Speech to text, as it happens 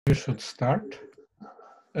We should start.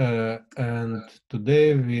 And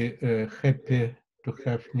today we are happy to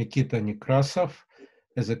have Nikita Nekrasov.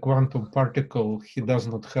 As a quantum particle, he does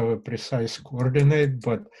not have a precise coordinate,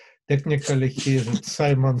 but technically he is at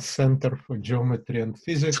Simons Center for Geometry and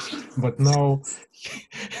Physics, but now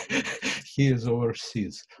he is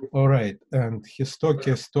overseas. All right, and his talk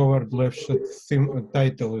is toward Lefschets,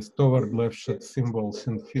 title is Toward Lefschets Thimbles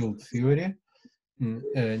in Field Theory.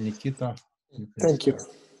 Nikita, you can Thank you.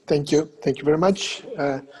 start. Thank you. Thank you very much.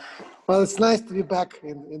 Well, it's nice to be back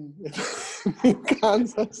in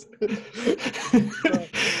Kansas.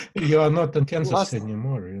 You are not in Kansas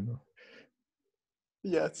anymore, you know.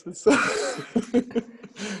 Yes, it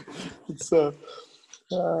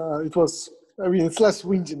was. I mean, it's less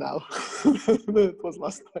windy now than it was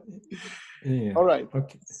last time. Yeah. All right.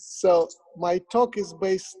 Okay. So my talk is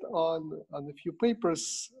based on a few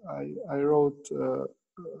papers I wrote a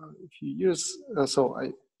few years.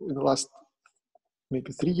 In the last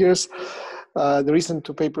maybe 3 years. The recent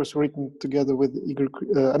two papers were written together with Igor.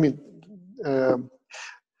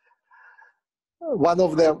 One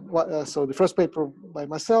of them. So the first paper by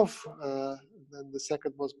myself. Then the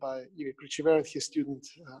second was by I.Krichever and his student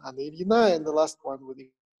Anna Ilyina, and the last one with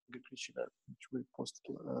I.Krichever, which we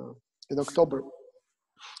posted in October.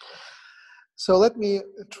 So let me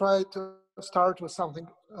try to start with something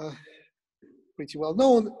pretty well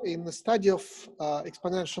known in the study of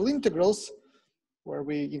exponential integrals, where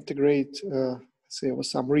we integrate, say, with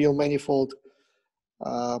some real manifold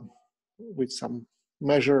with some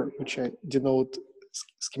measure, which I denote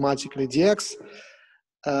schematically dx,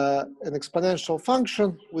 an exponential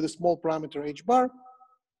function with a small parameter h bar.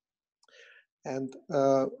 And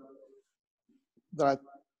that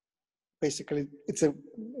basically, it's a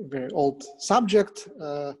very old subject,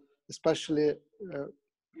 especially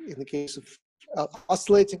in the case of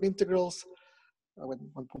oscillating integrals, when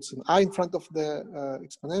one puts an I in front of the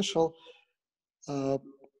exponential,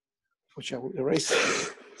 which I will erase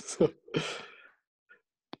to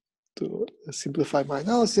simplify my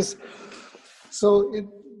analysis. So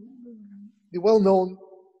the well-known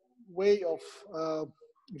way of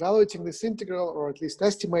evaluating this integral, or at least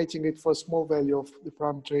estimating it for a small value of the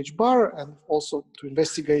parameter h bar, and also to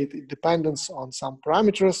investigate its dependence on some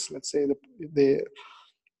parameters. Let's say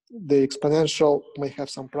the exponential may have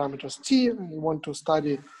some parameters t, and you want to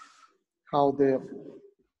study how the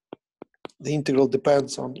integral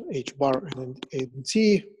depends on h bar and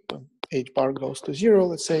t, when h bar goes to 0,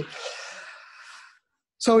 let's say.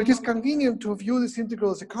 So it is convenient to view this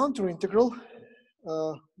integral as a counter integral,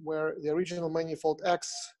 where the original manifold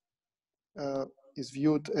x is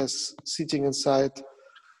viewed as sitting inside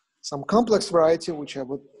some complex variety, which I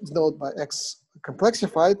would denote by x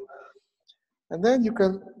complexified. And then you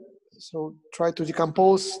can try to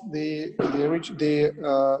decompose the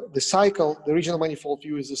cycle. The original manifold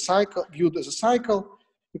viewed as a cycle.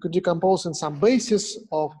 You could decompose in some basis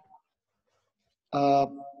of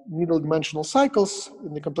middle dimensional cycles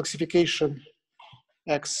in the complexification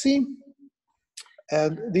xc.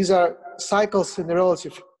 And these are cycles in the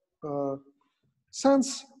relative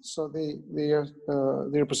sense. So they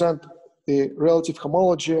represent the relative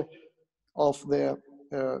homology of the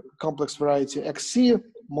complex variety xc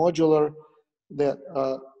modular the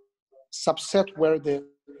subset where the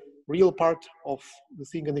real part of the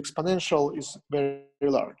thing in exponential is very,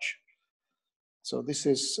 very large. So this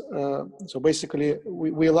is so basically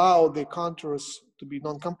we allow the contours to be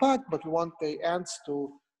non-compact, but we want the ends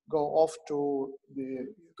to go off to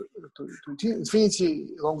infinity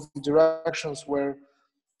along the directions where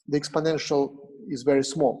the exponential is very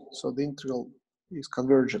small. So the integral is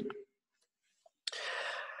convergent.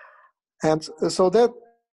 And so there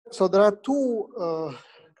are two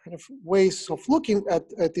kind of ways of looking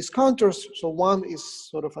at these contours. So one is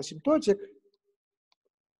sort of asymptotic,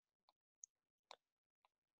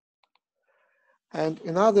 and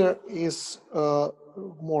another is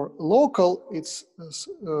more local. It's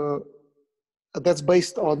that's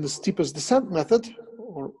based on the steepest descent method,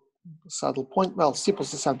 or saddle point. Well,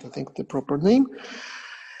 steepest descent, I think, the proper name.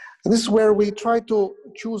 And this is where we try to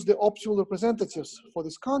choose the optimal representatives for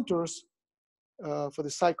these contours for the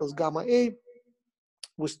cycles gamma A.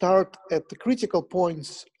 We start at the critical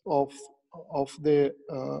points of the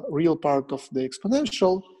real part of the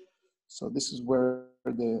exponential. So this is where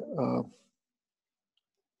the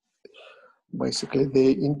basically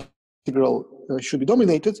the integral should be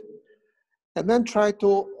dominated, and then try to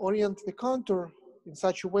orient the contour in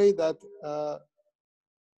such a way that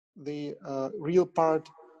the real part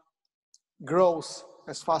grows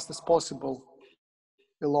as fast as possible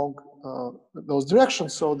along those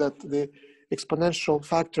directions, so that the exponential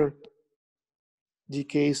factor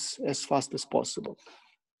decays as fast as possible.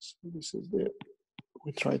 So this is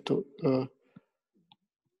we try to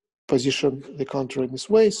position the contour in this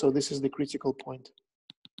way. So this is the critical point.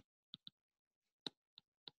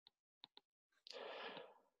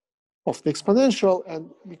 Of the exponential, and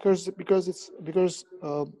because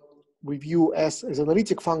we view S as an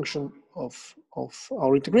analytic function of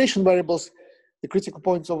our integration variables, the critical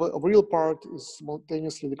point of a real part is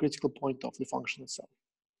simultaneously the critical point of the function itself.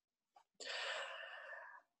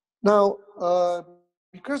 Now,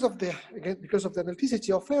 because of the analyticity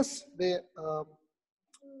of S,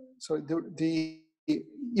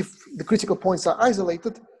 if the critical points are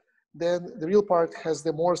isolated, then the real part has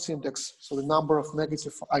the Morse index, so the number of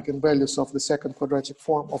negative eigenvalues of the second quadratic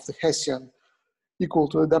form of the Hessian equal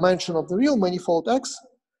to the dimension of the real manifold X.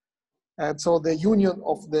 And so the union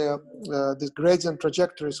of the gradient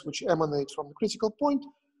trajectories which emanate from the critical point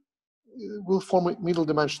will form a middle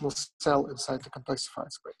dimensional cell inside the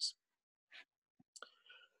complexified space.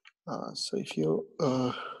 So if you,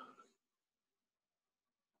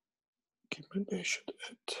 maybe I should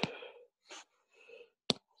add.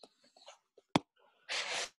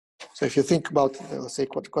 So if you think about, let's say,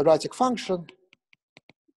 quadratic function,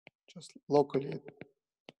 just locally,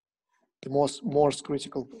 the Morse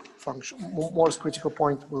critical function, Morse critical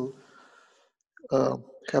point will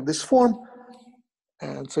have this form.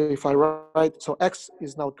 And so if I write, so X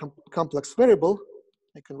is now complex variable,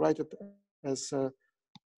 I can write it as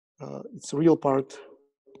its real part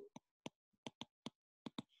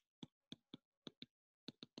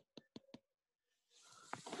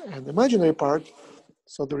and the imaginary part.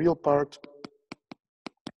 So the real part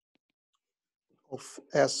of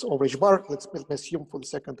S over H bar, let's assume for the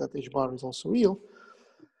second that H bar is also real,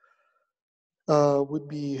 would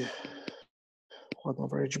be 1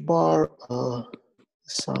 over H bar,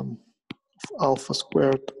 sum of alpha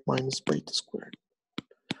squared minus beta squared.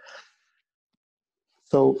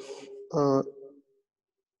 So,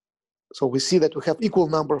 so we see that we have equal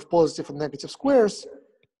number of positive and negative squares.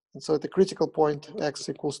 And so at the critical point, X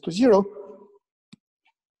equals to 0,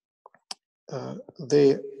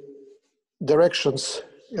 the directions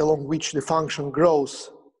along which the function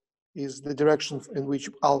grows is the direction in which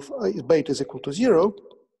beta is equal to 0.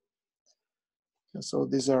 And so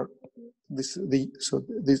these are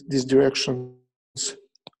these directions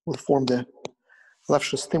will form the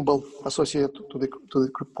Lefschets thimble associated to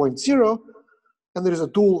the point 0, and there is a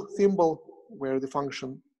dual thimble where the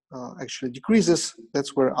function actually decreases.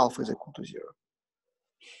 That's where alpha is equal to 0.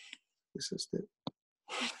 This is the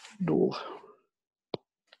dual.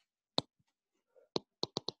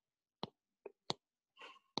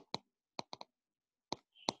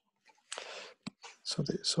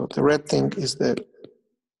 So the red thing is the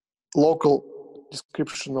local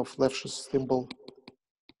description of Lefschets thimble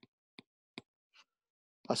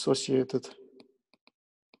associated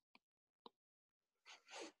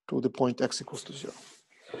to the point X equals to 0.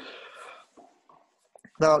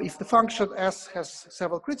 Now, if the function S has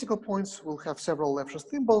several critical points, we'll have several Lefschets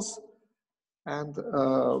thimbles, and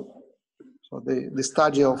so the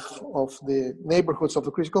study of the neighborhoods of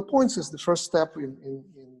the critical points is the first step in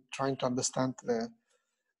trying to understand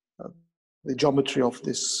the geometry of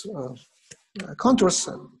these contours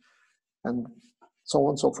and so on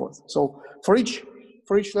and so forth. So for each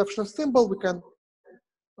Lefschets thimble, we can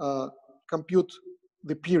compute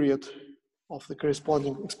the period of the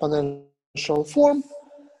corresponding exponential form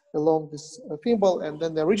along this thimble, and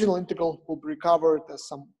then the original integral will be recovered as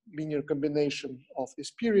some linear combination of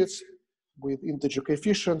these periods with integer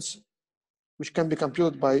coefficients, which can be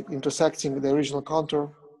computed by intersecting the original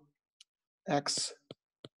contour X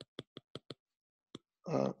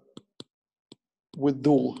with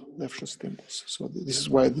dual Lefschets thimbles. So this is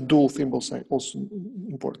why the dual thimbles are also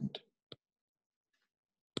important.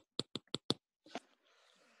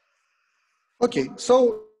 Okay,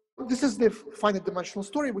 so this is the finite dimensional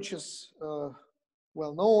story, which is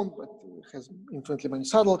well known, but has infinitely many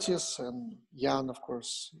subtleties. And Jan, of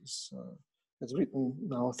course, has written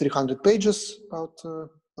now 300 pages about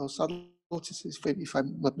those subtleties, if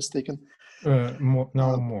I'm not mistaken.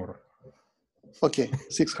 More. Okay,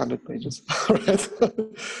 600 pages. All right.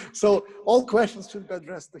 So all questions should be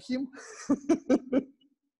addressed to him.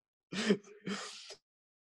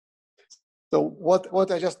 So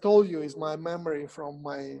what I just told you is my memory from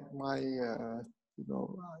my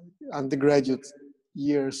undergraduate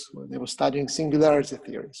years when they were studying singularity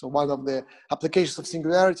theory. So one of the applications of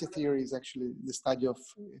singularity theory is actually the study of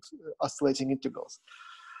oscillating integrals.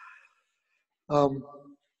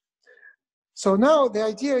 So now the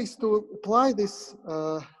idea is to apply this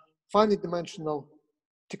finite dimensional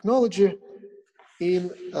technology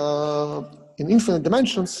in in infinite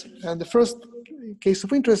dimensions. And the first case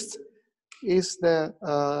of interest is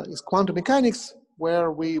quantum mechanics,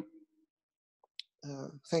 where we,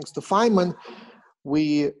 thanks to Feynman,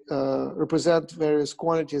 we represent various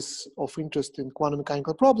quantities of interest in quantum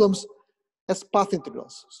mechanical problems as path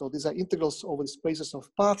integrals. So these are integrals over the spaces of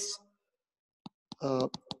paths,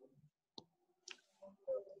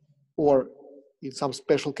 or in some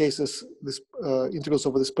special cases, this integrals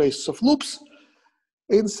over the spaces of loops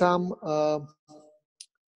in some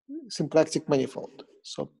symplectic manifold.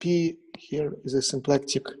 So P here is a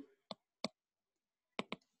symplectic,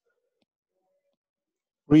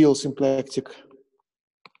 real symplectic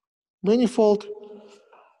manifold,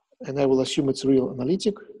 and I will assume it's real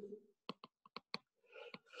analytic.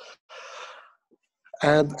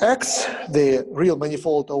 And X, the real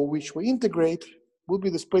manifold over which we integrate, will be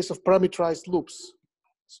the space of parameterized loops.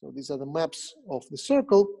 So these are the maps of the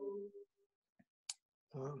circle.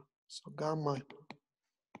 So gamma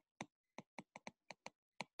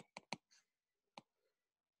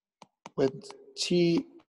when T,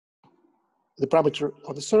 the parameter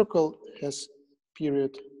of the circle, has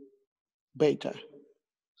period beta.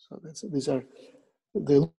 So these are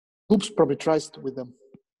the loops parameterized with them.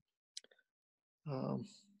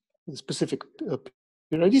 Specific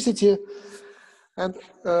periodicity. And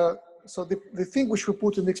so the thing which we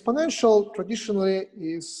put in the exponential traditionally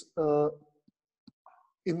is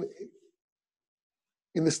in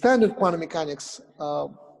the standard quantum mechanics,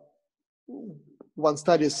 one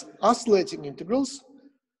studies oscillating integrals,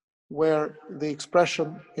 where the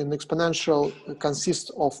expression in the exponential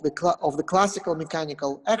consists of the classical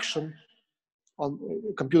mechanical action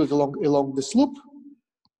computed along this loop,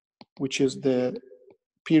 which is the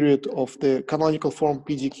period of the canonical form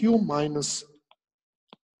PDQ minus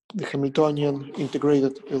the Hamiltonian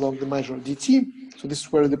integrated along the measure dt. So this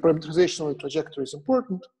is where the parameterization of the trajectory is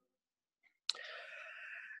important.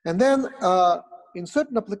 And then in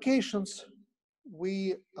certain applications,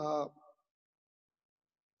 we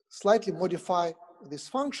slightly modify this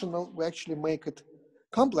functional. We actually make it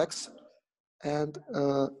complex. And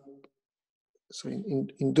so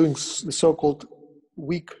in doing the so-called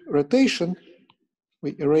weak rotation,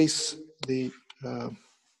 we erase the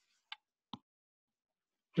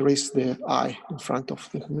I in front of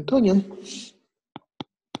the Hamiltonian.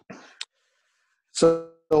 So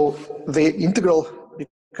the integral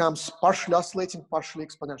becomes partially oscillating, partially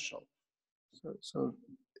exponential.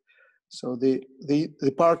 So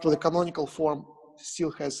the part of the canonical form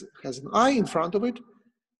still has an I in front of it,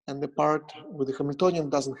 and the part with the Hamiltonian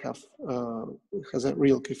doesn't have has a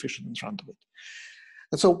real coefficient in front of it.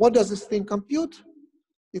 And so what does this thing compute?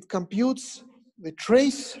 It computes the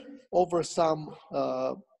trace over some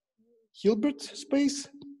Hilbert space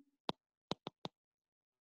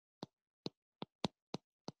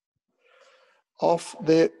of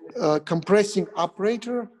the compressing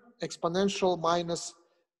operator exponential minus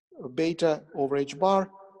beta over h bar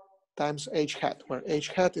times h hat, where h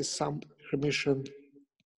hat is some Hermitian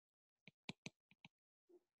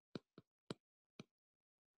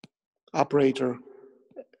operator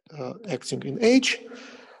acting in H,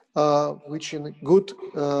 which in good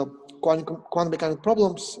quantum mechanical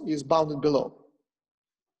problems is bounded below.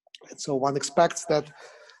 And so one expects that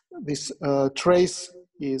this trace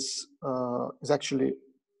is actually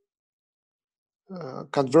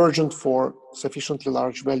convergent for sufficiently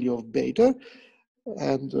large value of beta.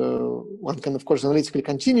 And one can, of course, analytically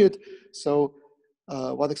continue it. So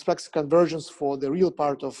one expects convergence for the real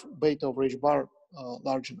part of beta over h bar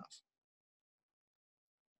large enough.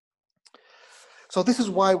 So this is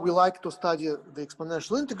why we like to study the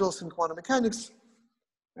exponential integrals in quantum mechanics.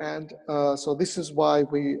 And so this is why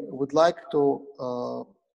we would like to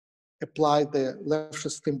apply the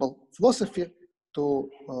Lefschets thimble philosophy to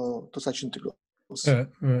such integrals.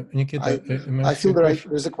 Nikita, I feel there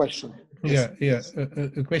is a question. Yeah, yes.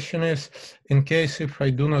 The question is, in case if I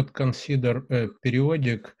do not consider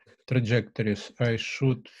periodic trajectories, I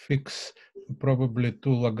should fix probably two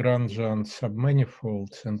Lagrangian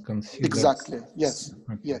submanifolds and consider... Exactly, yes,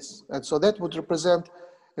 okay. Yes. And so that would represent,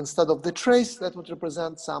 instead of the trace, that would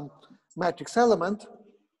represent some matrix element.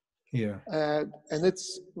 Yeah. And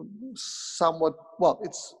it's somewhat, well,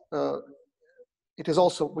 it is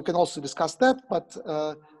also, we can also discuss that, but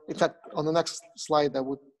in fact, on the next slide, I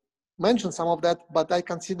would mention some of that, but I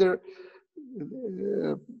consider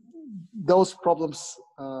those problems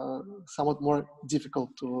somewhat more difficult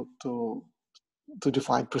to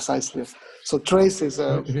define precisely. So trace is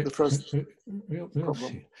the first we'll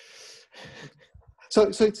see. So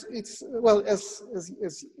it's well, as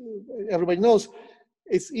everybody knows,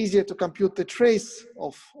 it's easier to compute the trace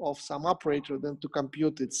of some operator than to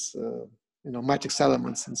compute its matrix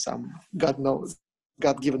elements in some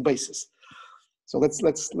God-given basis. So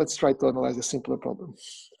let's try to analyze a simpler problem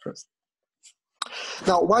first.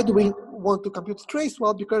 Now, why do we want to compute the trace?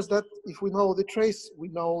 Well, because that if we know the trace, we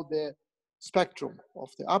know the spectrum of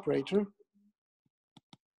the operator.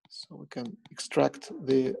 So we can extract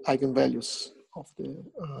the eigenvalues of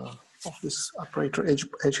this operator H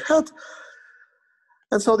hat.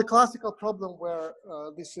 And so the classical problem where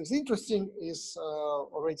this is interesting is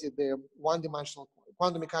already the one-dimensional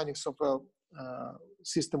quantum mechanics of a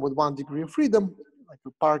system with 1 degree of freedom, like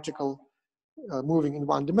a particle moving in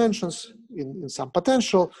 1 dimensions in some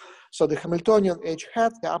potential. So the Hamiltonian H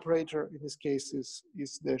hat, the operator in this case is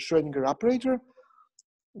the Schrödinger operator,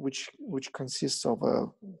 which consists of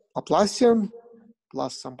a Laplacian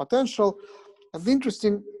plus some potential. And the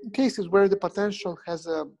interesting case is where the potential has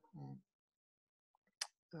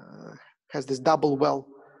this double well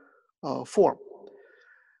form.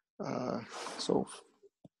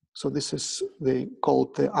 So this is they call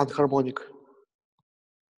it the anharmonic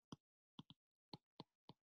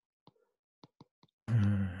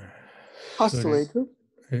oscillator.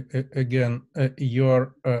 Again,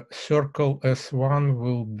 your circle S1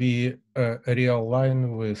 will be a real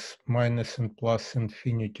line with minus and plus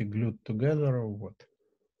infinity glued together, or what?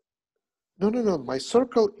 No. My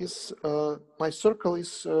circle is it's a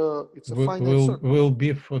finite circle. Will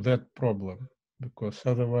be for that problem, because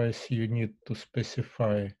otherwise you need to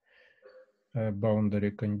specify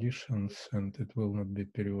boundary conditions, and it will not be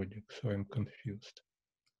periodic. So I'm confused.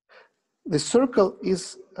 The circle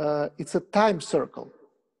is it's a time circle.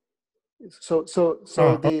 So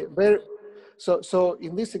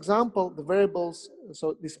in this example, the variables.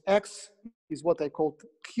 So this x is what I call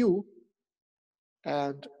q,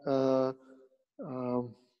 and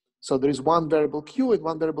so there is one variable q and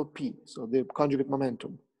one variable p. So the conjugate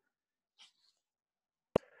momentum.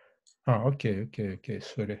 Okay.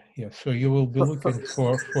 Sorry. Yeah. So you will be looking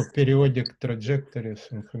for periodic trajectories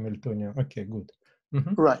in Hamiltonian. Okay, good.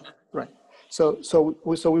 Mm-hmm. Right. So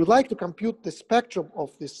we would like to compute the spectrum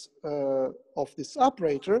of this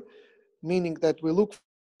operator, meaning that we look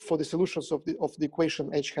for the solutions of the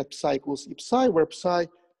equation h hat psi equals e psi, where psi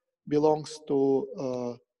belongs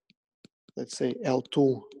to let's say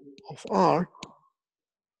L2 of R.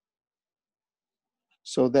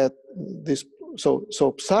 So that this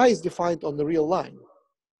so psi is defined on the real line,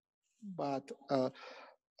 but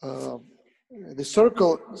the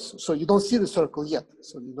circle, so you don't see the circle yet.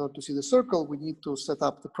 So in order to see the circle, we need to set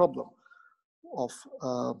up the problem of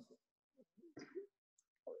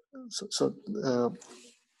so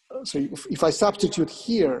if I substitute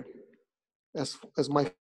here as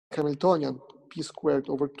my Hamiltonian p squared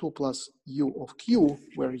over 2 plus u of q,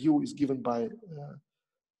 where u is given by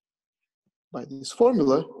this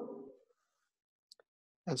formula,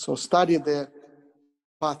 and so study the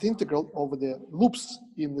path integral over the loops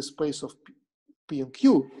in the space of p and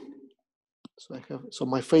q. So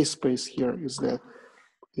my phase space here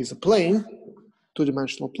is a plane,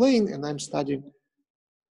 two-dimensional plane, and I'm studying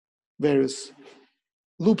various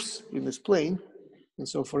loops in this plane. And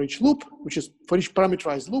so for each loop, for each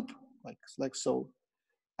parameterized loop, like so,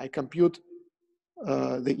 I compute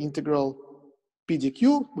the integral p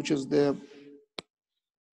dq, which is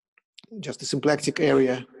just the symplectic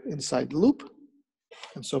area inside the loop.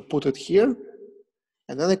 And so put it here.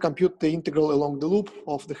 And then I compute the integral along the loop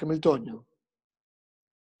of the Hamiltonian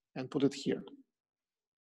and put it here.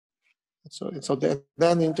 And so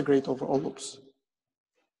then integrate over all loops.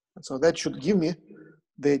 And so that should give me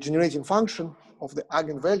the generating function of the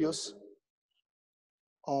eigenvalues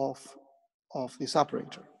of this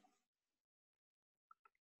operator.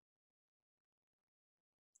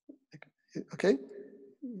 Okay,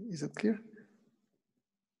 is it clear?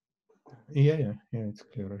 Yeah, it's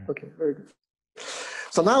clear. Okay, very good.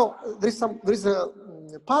 So now there is a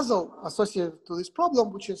puzzle associated to this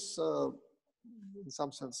problem, which is in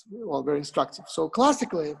some sense, well, very instructive. So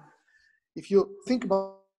classically, if you think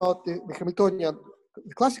about the Hamiltonian,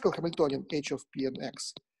 the classical Hamiltonian h of p and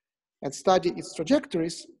x, and study its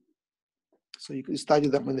trajectories, so you can study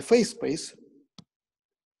them in the phase space.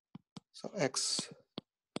 So x,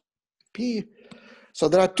 p. So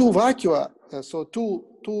there are two vacua, so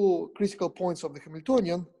two critical points of the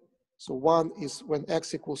Hamiltonian. So one is when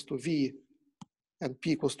x equals to v and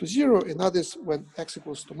p equals to 0, and other is when x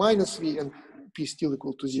equals to minus v and p still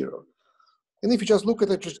equal to 0. And if you just look at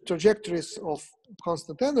the trajectories of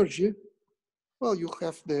constant energy, well, you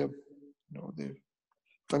have the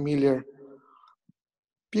familiar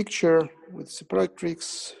picture with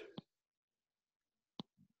separatrix.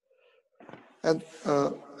 And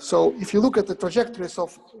so if you look at the trajectories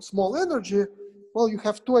of small energy, well, you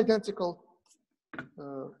have two identical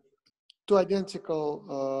two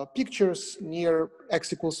identical pictures near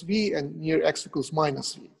x equals v and near x equals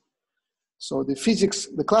minus v. So the physics,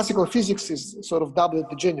 the classical physics is sort of doubly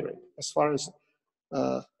degenerate as far as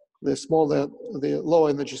the low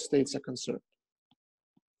energy states are concerned.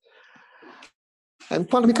 And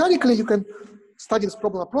quantum mechanically, you can study this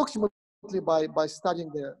problem approximately by studying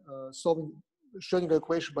the solving Schrödinger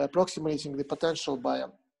equation by approximating the potential by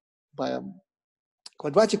a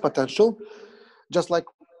quadratic potential, just like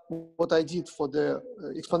what I did for the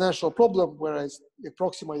exponential problem, where I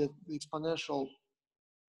approximated the exponential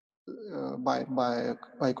by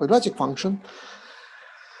a quadratic function.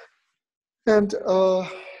 And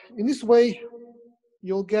in this way,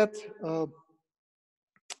 you'll get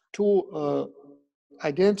two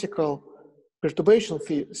identical perturbation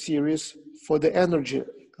series for the energy,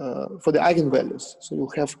 for the eigenvalues. So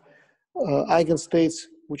you'll have eigenstates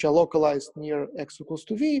which are localized near x equals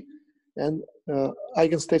to v, and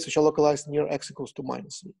eigenstates which are localized near x equals to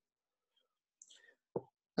minus v.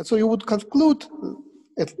 And so you would conclude,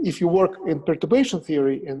 if you work in perturbation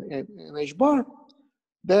theory in H bar,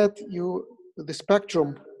 that the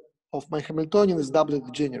spectrum of my Hamiltonian is doubly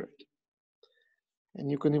degenerate. And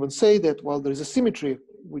you can even say that, well, there is a symmetry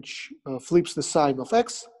which flips the sign of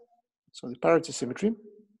x, so the parity symmetry,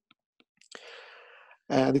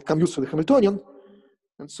 and it commutes to the Hamiltonian.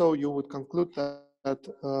 And so you would conclude that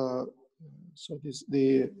so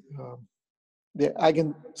the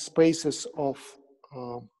eigenspaces of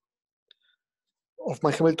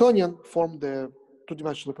my Hamiltonian form the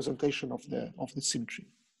two-dimensional representation of the symmetry.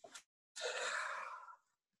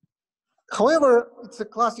 However, it's a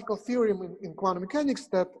classical theorem in quantum mechanics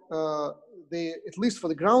that at least for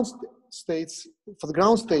the ground states,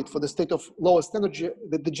 for the state of lowest energy,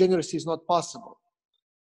 the degeneracy is not possible.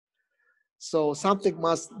 So something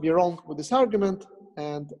must be wrong with this argument,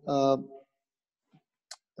 and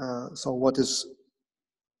so what is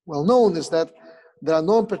well known is that there are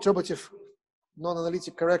non-perturbative,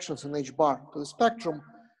 non-analytic corrections in H bar to the spectrum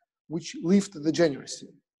which lift the degeneracy.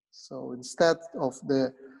 So instead of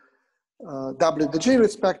the doubly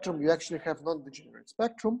degenerate spectrum, you actually have non-degenerate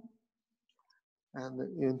spectrum, and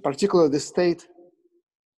in particular the state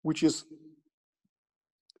which is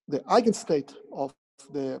the eigenstate of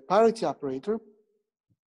the parity operator,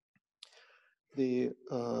 the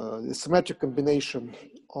symmetric combination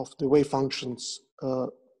of the wave functions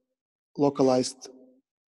localized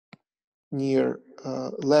near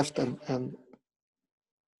left and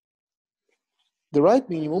the right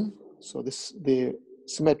minimum. So the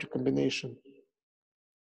symmetric combination.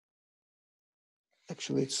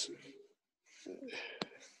 Actually, it's.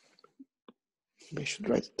 I should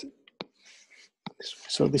write it.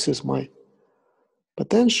 So this is my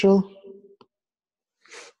potential,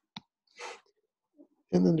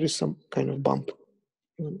 and then there is some kind of bump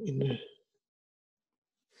in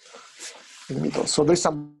the middle. So there's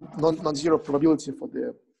some non-zero probability for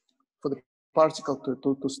the particle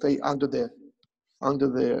to stay under the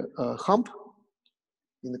hump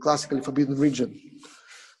in the classically forbidden region.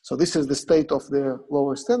 So this is the state of the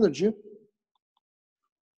lowest energy.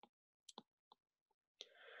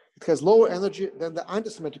 It has lower energy than the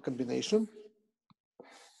antisymmetric combination,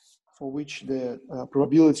 for which the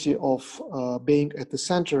probability of being at the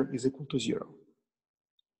center is equal to 0.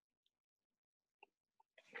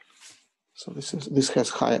 So this has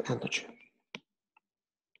higher energy.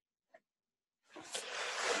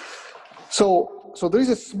 So there is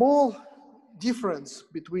a small difference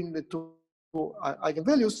between the two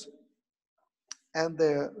eigenvalues, and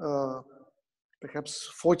the perhaps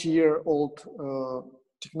 40-year-old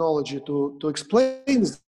technology to explain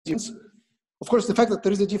this difference. Of course, the fact that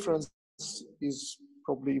there is a difference is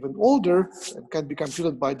probably even older and can be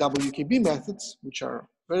computed by WKB methods, which are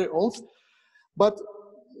very old. But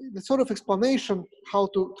the sort of explanation how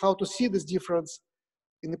to see this difference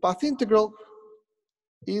in the path integral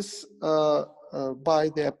is by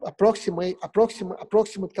the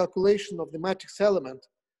approximate calculation of the matrix element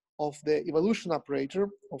of the evolution operator,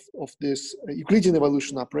 of this Euclidean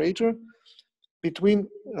evolution operator, between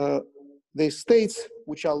the states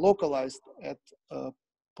which are localized at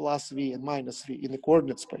plus v and minus v in the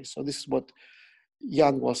coordinate space. So this is what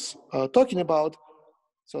Jan was talking about.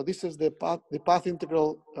 So this is the path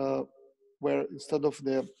integral where instead of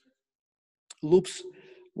the loops,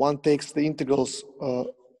 one takes the integrals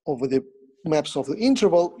over the maps of the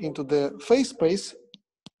interval into the phase space.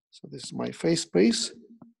 So this is my phase space.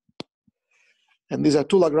 And these are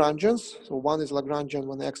two Lagrangians. So one is Lagrangian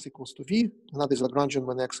when x equals to v, another is Lagrangian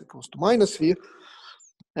when x equals to minus v.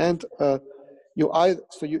 And there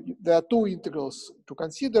are two integrals to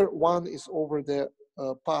consider. One is over the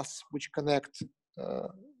paths which connect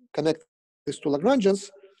connect these two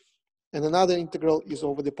Lagrangians, and another integral is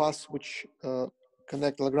over the paths which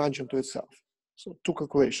connect Lagrangian to itself. So two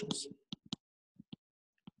calculations.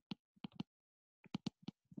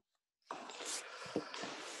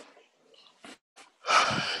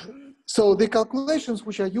 So the calculations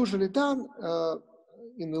which are usually done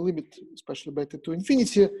in the limit, especially beta to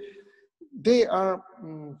infinity, they are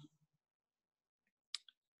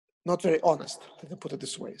not very honest, let me put it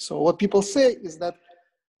this way. So what people say is that,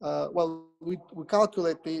 well, we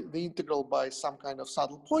calculate the integral by some kind of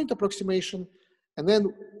saddle point approximation, and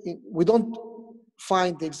then we don't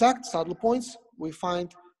find the exact saddle points, we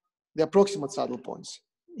find the approximate saddle points.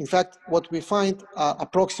 In fact, what we find are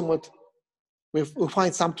approximate, we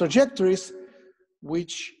find some trajectories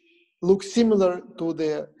which look similar to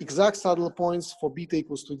the exact saddle points for beta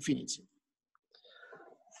equals to infinity.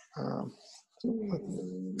 Sorry,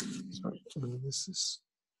 this is.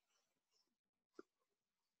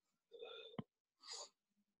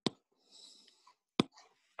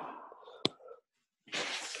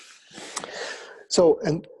 So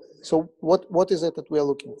what is it that we are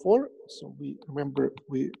looking for? So we remember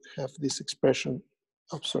we have this expression.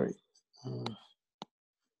 Oh, sorry.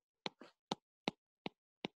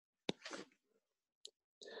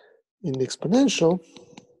 In the exponential,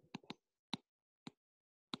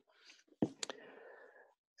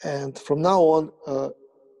 and from now on,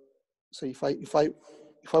 so if I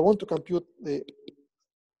want to compute the,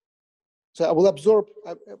 so I will absorb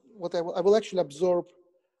I will actually absorb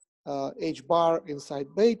h bar inside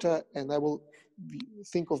beta, and I will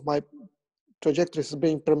think of my trajectories as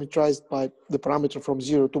being parameterized by the parameter from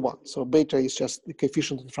 0 to 1. So beta is just the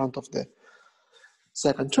coefficient in front of the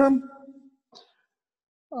second term.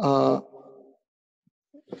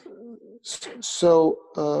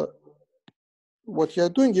 What you're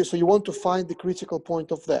doing is, so you want to find the critical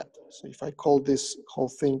point of that. So if I call this whole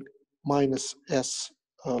thing minus s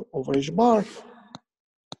over h bar,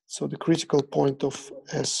 so the critical point of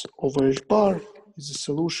s over h bar is a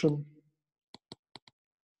solution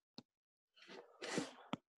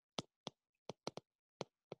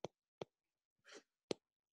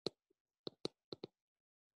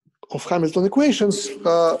of Hamilton equations,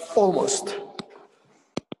 almost.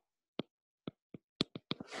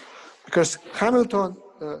 Because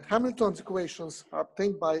Hamilton's equations are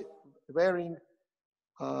obtained by varying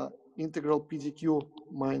integral pdq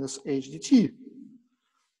minus h dt.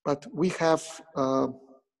 But we have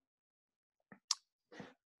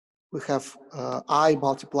I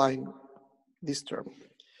multiplying this term.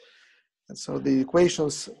 And so the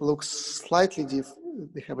equations look slightly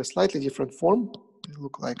different. They have a slightly different form. They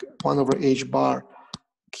look like 1 over h bar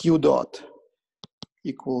q dot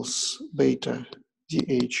equals beta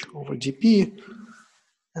dh over dp,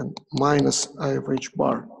 and minus I over h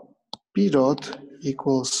bar p dot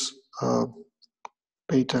equals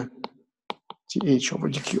beta dh over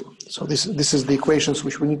dq. So this is the equations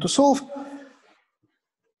which we need to solve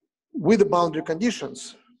with the boundary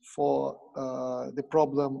conditions for the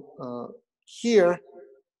problem here.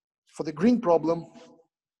 For the green problem,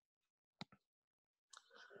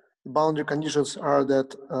 the boundary conditions are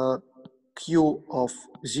that q of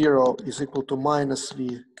 0 is equal to minus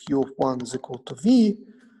v, q of 1 is equal to v.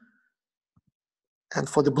 And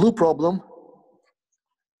for the blue problem,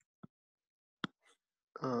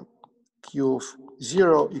 q of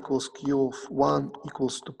 0 equals q of 1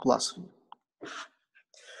 equals to plus v.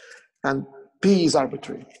 And p is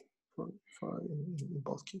arbitrary in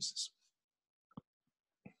both cases.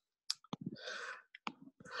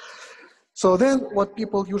 So then what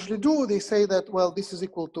people usually do, they say that, well, this is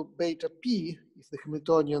equal to beta p if the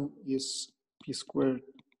Hamiltonian is p squared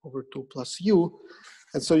over 2 plus u.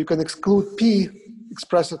 And so you can exclude p,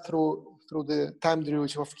 express it through the time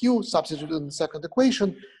derivative of q, substitute in the second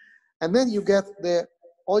equation, and then you get the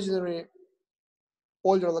ordinary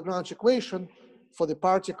Euler-Lagrange equation for the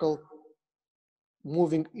particle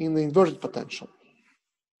moving in the inverted potential.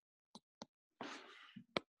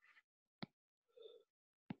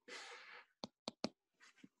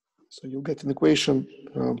 So you get an equation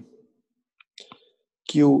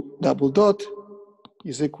q double dot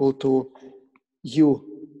is equal to u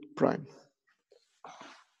prime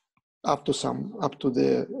up to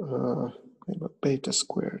the beta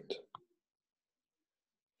squared.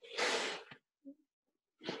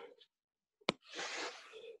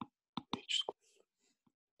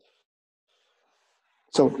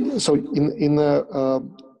 So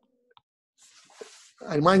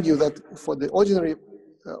I remind you that for the ordinary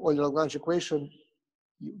Euler-Lagrange equation,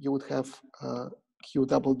 you would have q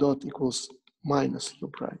double dot equals minus u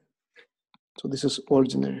prime. So this is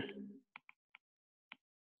ordinary.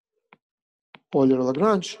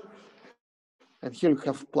 Euler-Lagrange, and here you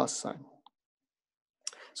have plus sign.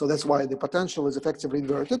 So that's why the potential is effectively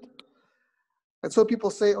inverted. And so people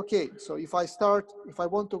say, okay, so if I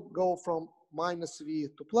want to go from minus V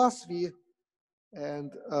to plus V,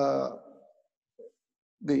 and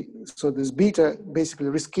so this beta basically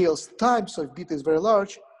rescales time, so if beta is very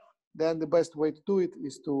large, then the best way to do it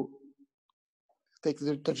is to take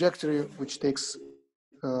the trajectory which takes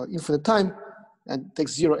infinite time and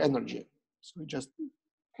takes zero energy. So we just,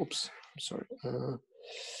 oops, I'm sorry.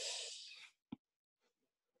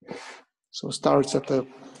 So starts at the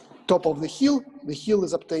top of the hill. The hill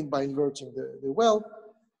is obtained by inverting the well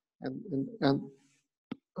and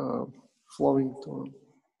flowing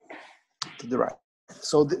to the right.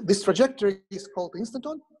 So this trajectory is called the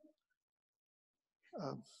instanton.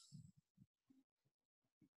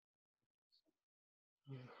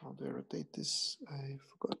 How do I rotate this? I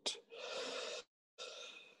forgot.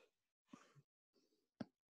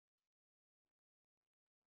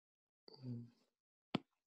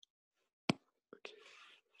 Okay.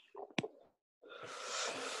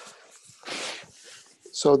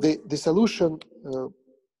 So the solution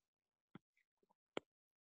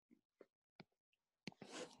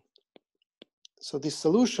so this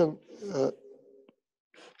solution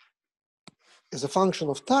is a function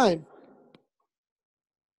of time.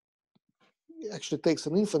 It actually takes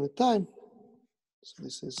an infinite time. So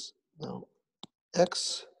this is now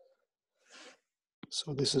x.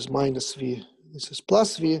 So this is minus v, this is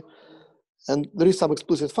plus v, and there is some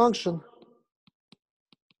explicit function,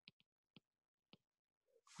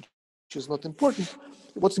 which is not important.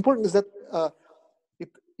 What's important is that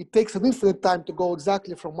it takes an infinite time to go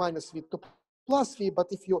exactly from minus v to plus v, but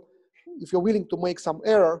if you're willing to make some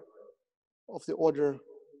error of the order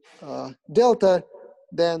delta,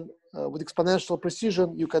 then with exponential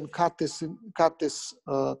precision you can cut this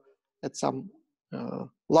at some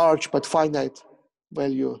large but finite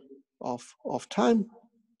value of time.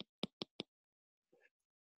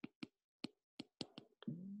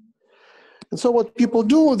 And so what people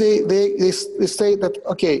do, they say that,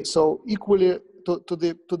 okay, so equally to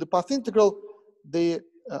the path integral, the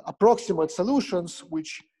approximate solutions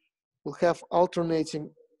which will have alternating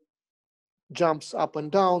jumps up and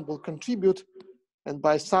down will contribute, and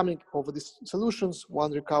by summing over these solutions,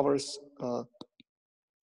 one recovers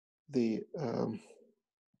the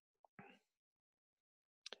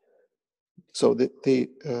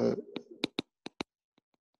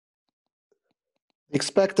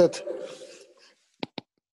expected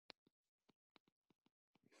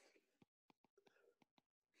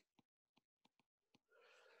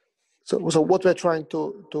So what we're trying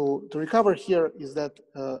to recover here is that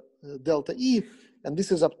delta E, and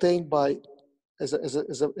this is obtained by as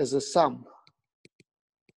a sum.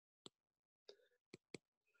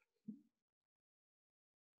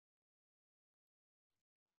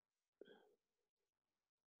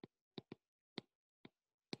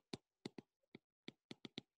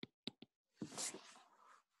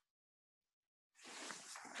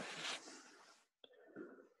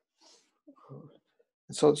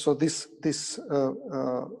 So the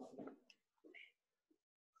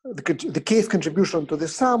kth contribution to the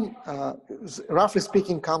sum, roughly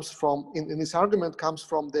speaking, comes from in this argument comes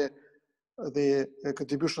from the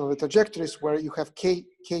contribution of the trajectories where you have k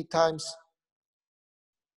times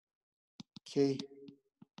k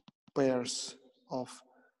pairs of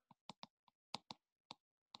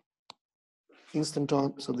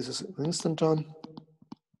instanton. So this is an instanton,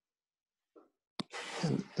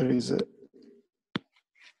 and there is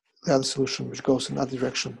the other solution which goes in another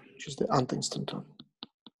direction, which is the anti-instanton.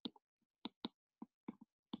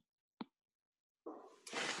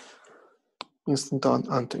 Instanton,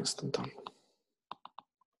 anti-instanton.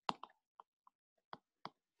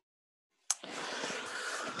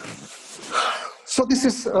 So this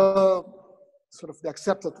is sort of the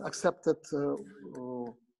accepted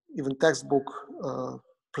even textbook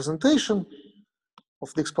presentation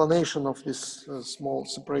of the explanation of this small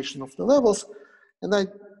separation of the levels, and I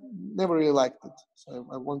never really liked it. So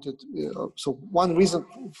I wanted. So one reason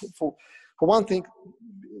for one thing,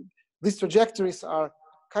 these trajectories are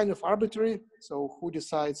kind of arbitrary. So who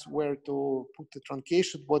decides where to put the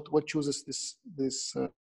truncation? What chooses this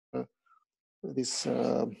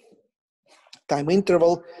time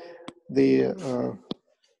interval?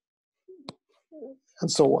 And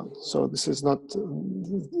so on. So this is not.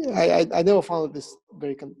 I never found this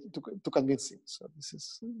very too convincing. So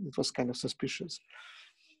it was kind of suspicious.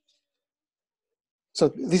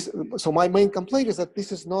 So my main complaint is that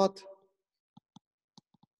this is not.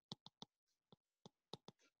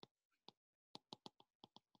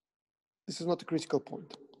 This is not a critical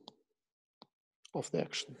point. of the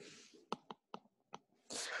action.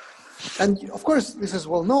 And of course, this is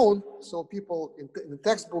well known. So people in the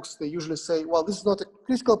textbooks, they usually say, well, this is not a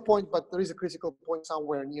critical point, but there is a critical point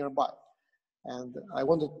somewhere nearby. And I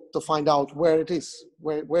wanted to find out where it is,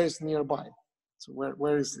 where is nearby. So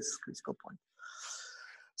where is this critical point?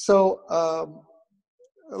 So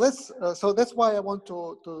so that's why I want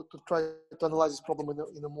to try to analyze this problem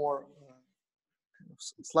in a more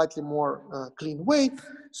slightly more clean way.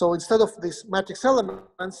 So instead of these matrix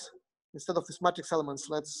elements,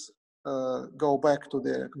 let's go back to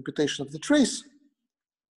the computation of the trace.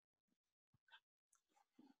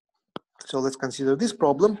 So let's consider this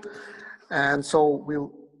problem. And so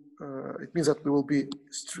it means that we will be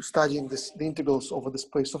studying the integrals over the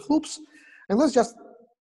space of loops. And let's just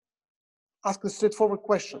ask a straightforward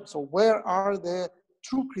question. So where are the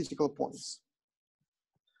true critical points?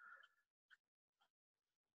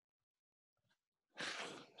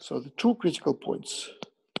 So the true critical points.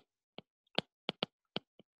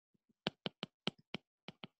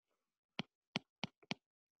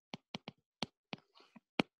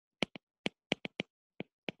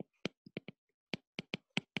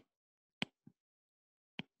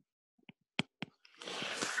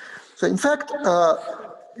 So in fact,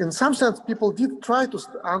 in some sense, people did try to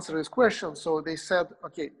answer this question. So they said,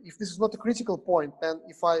 okay, if this is not a critical point, then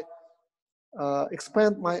if I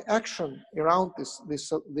expand my action around this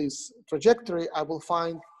trajectory, I will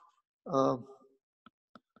find the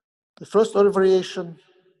first order variation,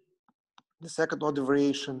 the second order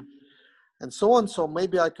variation, and so on. So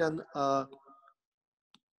maybe I can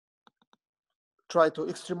try to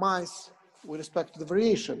extremize with respect to the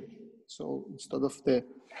variation. So instead of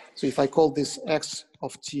so if I call this x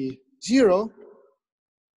of t 0,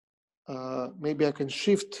 maybe I can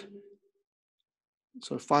shift.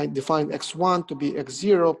 So define x1 to be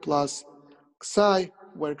x0 plus xi,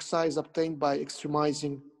 where xi is obtained by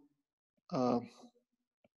extremizing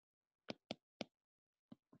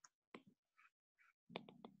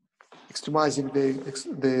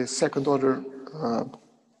the second order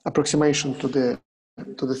approximation to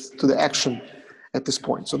the action at this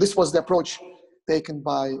point. So this was the approach taken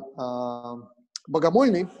by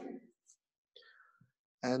Bogomolny,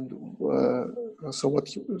 and so what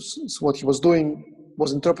he was doing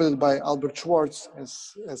was interpreted by Albert Schwartz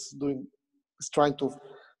as trying to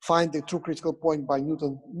find the true critical point by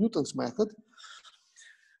Newton's method.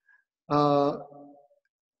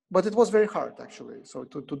 But it was very hard, actually. So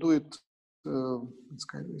to do it,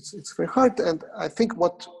 it's very hard. And I think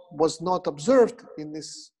what was not observed in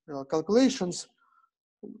these calculations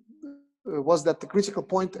was that the critical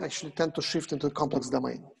point actually tend to shift into a complex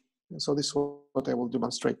domain. And so this is what I will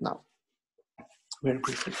demonstrate now, very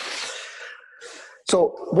briefly.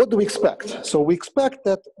 So what do we expect? So we expect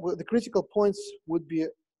that the critical points would be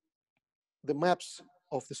the maps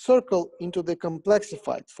of the circle into the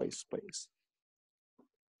complexified phase space.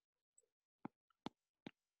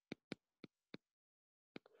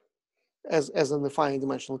 As in the finite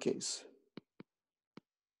dimensional case.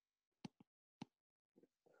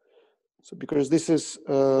 So because this is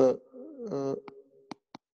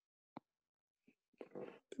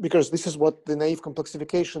what the naive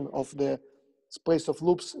complexification of the space of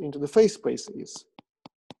loops into the phase space is.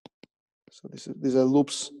 So these are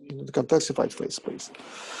loops into the complexified phase space.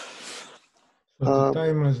 So the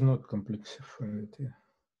time is not complexified. Yeah.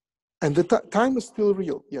 And the time is still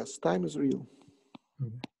real. Yes, time is real.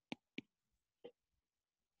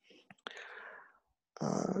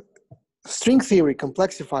 String theory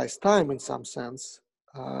complexifies time in some sense,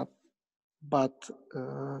 but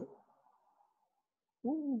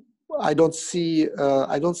I don't see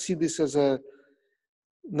this as a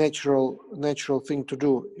natural thing to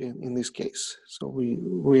do in this case. So we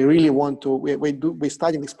really want to we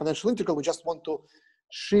study an exponential integral. We just want to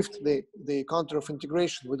shift the contour of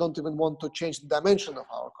integration. We don't even want to change the dimension of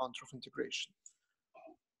our contour of integration.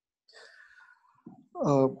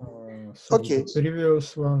 So okay. The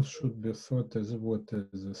previous one should be thought as what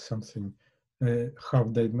is something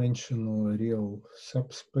half-dimensional real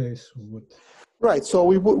subspace. What? Right. So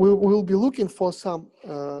we will be looking for some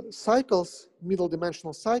cycles, middle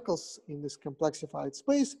dimensional cycles in this complexified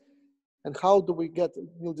space. And how do we get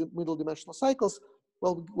middle dimensional cycles?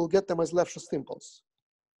 Well, we'll get them as Lefschets thimbles.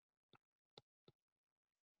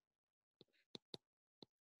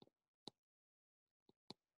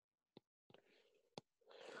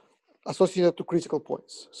 Associated to critical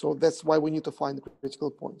points. So that's why we need to find the critical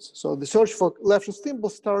points. So the search for Lefschets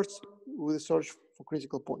thimbles starts with the search for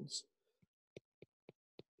critical points.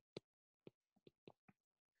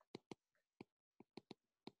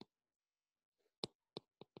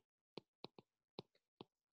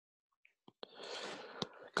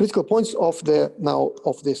 critical points of the now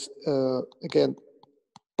of this again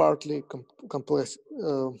partly complex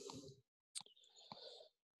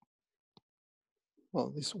well,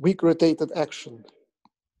 this weak rotated action.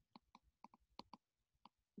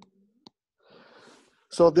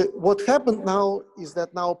 So what happened now is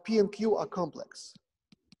that now P and Q are complex.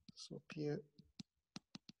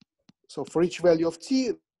 So for each value of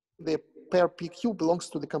T, the pair PQ belongs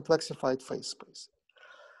to the complexified phase space.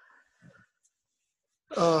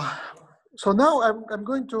 So now I'm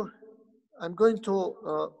going to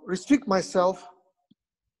restrict myself.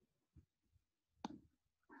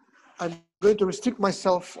 I'm going to restrict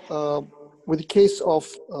myself with the case of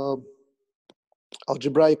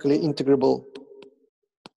algebraically integrable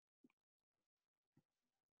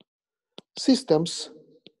systems.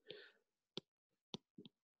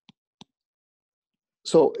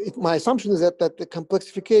 So my assumption is that the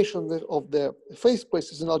complexification of the phase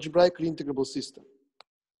space is an algebraically integrable system.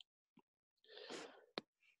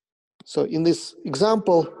 So in this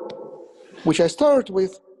example, which I start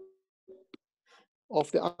with,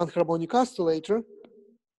 of the anharmonic oscillator,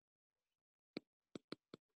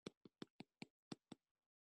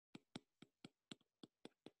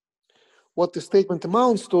 what the statement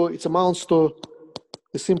amounts to, it amounts to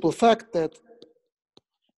the simple fact that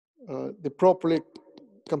the properly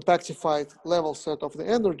compactified level set of the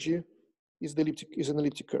energy is an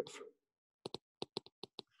elliptic curve.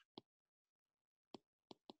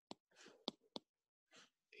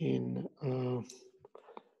 In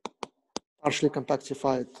partially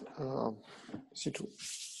compactified C2.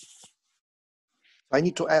 I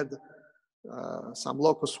need to add some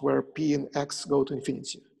locus where P and X go to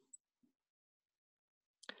infinity.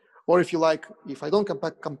 Or if you like, if I don't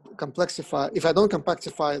compactify,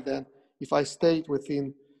 then if I stayed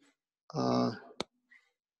within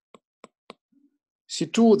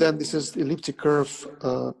C2, then this is elliptic curve,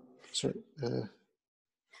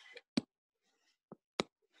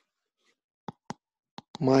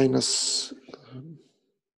 minus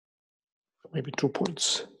maybe 2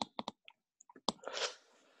 points.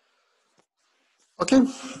 Okay.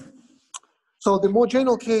 So the more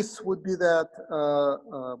general case would be that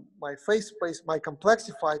my phase space, my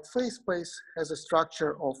complexified phase space, has a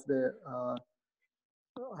structure of the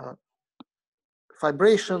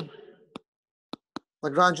fibration,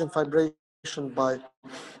 Lagrangian fibration by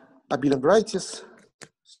abelian varieties.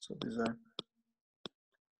 So these are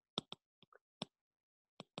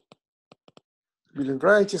abelian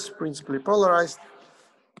varieties, principally polarized.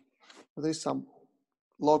 There is some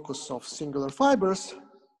locus of singular fibers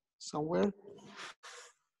somewhere.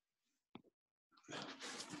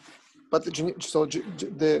 But so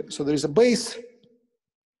there is a base,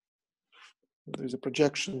 there is a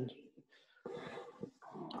projection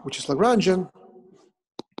which is Lagrangian.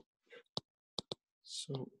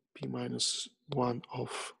 So P minus 1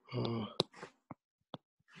 of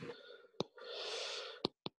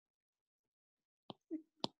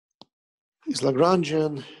is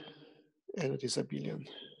Lagrangian, and it is abelian.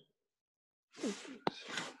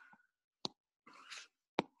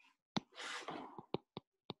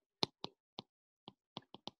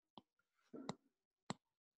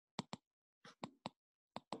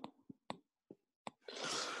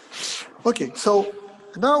 Okay, so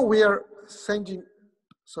now we are sending,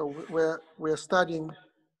 so we're studying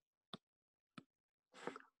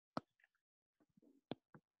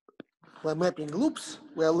we're mapping loops,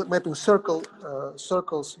 we are mapping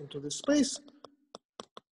circles into this space.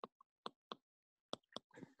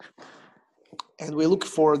 And we look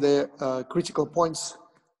for the critical points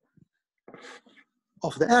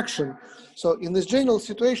of the action. So in this general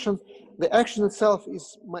situation, the action itself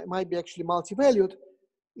might be actually multi-valued.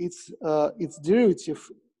 Its derivative,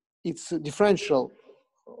 its differential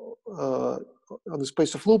on the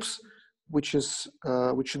space of loops, which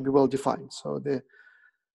should be well defined. So the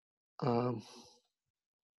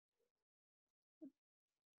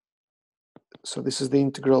so this is the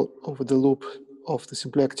integral over the loop of the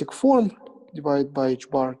symplectic form divided by h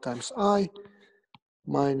bar times I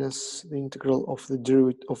minus the integral of the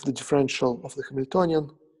derivative of the differential of the Hamiltonian.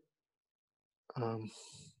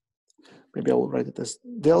 Maybe I will write it as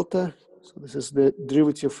delta. So this is the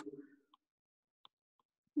derivative.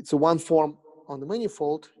 It's a one form on the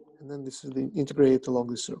manifold, and then this is the integrated along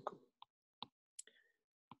the circle.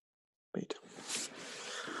 Wait.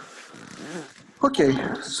 Okay,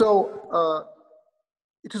 so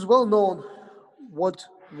it is well known what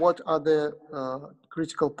are the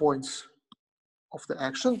critical points of the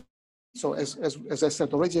action. So as I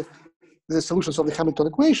said already, the solutions of the Hamilton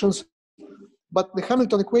equations, but the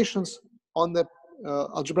Hamilton equations on the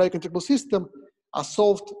algebraic integrable system are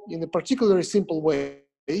solved in a particularly simple way.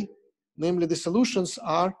 namely the solutions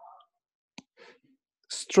are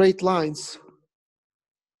straight lines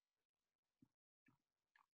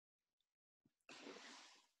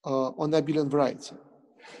on abelian variety.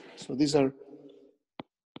 So these are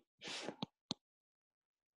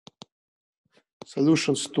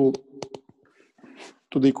solutions to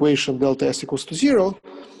the equation delta S equals to 0,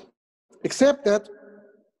 except that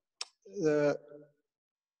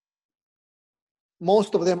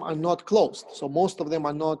most of them are not closed. So most of them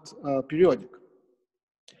are not periodic.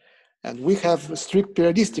 And we have a strict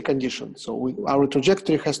periodicity condition. So our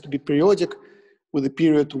trajectory has to be periodic with a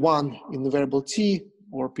period 1 in the variable t,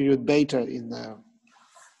 or period beta in the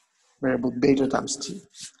variable beta times t.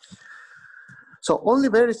 So only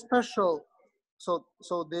very special, so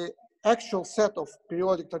the actual set of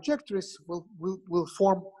periodic trajectories will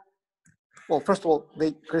form, well, first of all,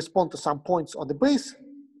 they correspond to some points on the base,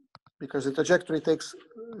 because the trajectory takes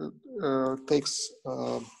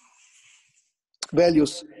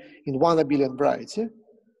values in one abelian variety.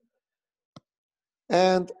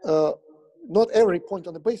 And not every point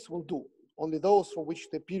on the base will do. Only those for which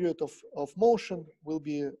the period of motion will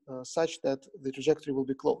be such that the trajectory will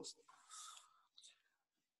be closed.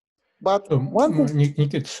 But one thing,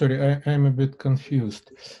 Nikita, sorry, I'm a bit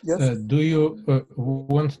confused. yes? Do you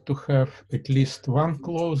want to have at least one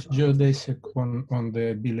closed geodesic on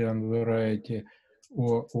the abelian variety,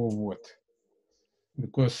 or what?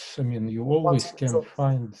 Because, I mean, you always can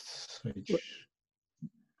find such.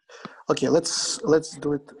 Okay, let's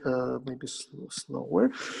do it maybe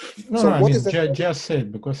slower. No, So I what mean, is that? just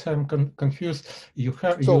said, because I'm confused. You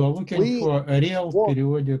are So looking for a real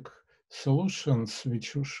periodic solutions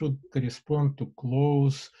which should correspond to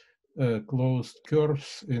closed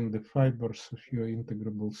curves in the fibers of your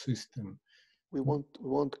integrable system. We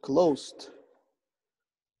want closed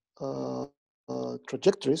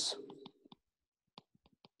trajectories.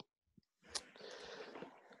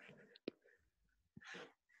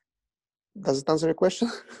 Does it answer your question?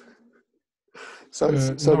 No,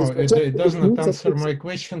 it doesn't answer my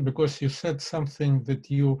question, because you said something that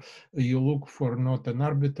you look for not an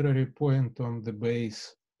arbitrary point on the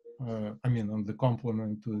base, I mean on the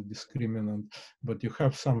complement to the discriminant, but you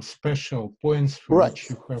have some special points for which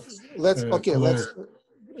you have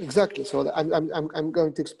exactly. So I'm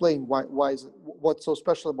going to explain what's so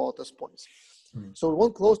special about those points. So we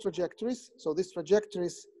want closed trajectories. So these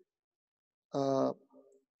trajectories,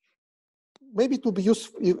 maybe it will be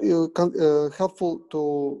helpful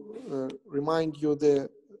to remind you the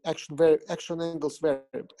action angle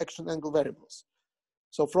variables.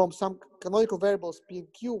 So from some canonical variables P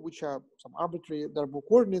and Q, which are some arbitrary Darboux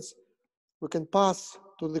coordinates, we can pass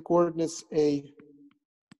to the coordinates A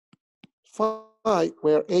phi,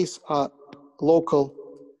 where A's are local.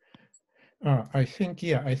 I think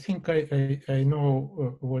I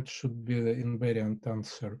know what should be the invariant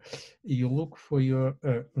answer. You look for your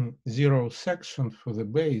zero section for the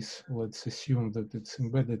base. Let's assume that it's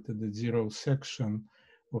embedded in the zero section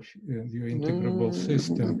of your integrable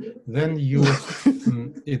system. Then you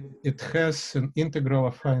it has an integral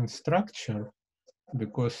affine structure,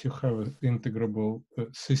 because you have an integrable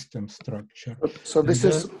system structure. So this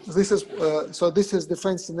is the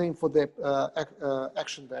fancy name for the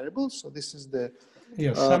action variables. So this is the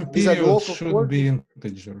some periods should be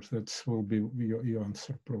integers. That will be your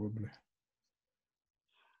answer probably.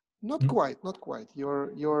 Not quite.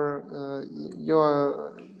 You're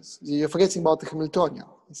forgetting about the Hamiltonian.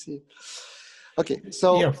 You see. Okay,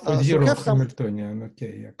 so for zero Hamiltonian.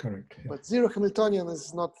 Okay, yeah, correct. Yeah. But zero Hamiltonian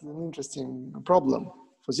is not an interesting problem.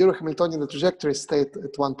 For zero Hamiltonian, the trajectory stayed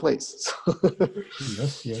at one place. So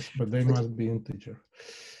yes, but they must be integer.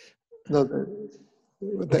 No,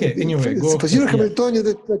 okay. Anyway, go for zero Hamiltonian,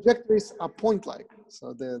 the trajectories are point-like.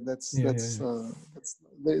 So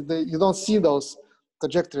you don't see those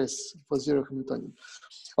trajectories for zero Hamiltonian.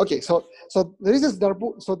 Okay, so there is this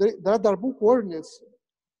Darboux. So there are Darboux coordinates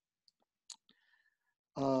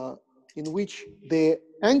in which the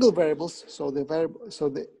angle variables, so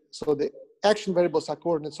the action variables are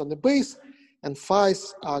coordinates on the base, and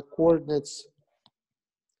phi's are coordinates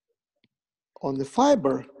on the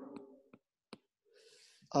fiber,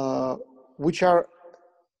 which are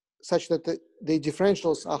such that the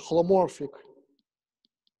differentials are holomorphic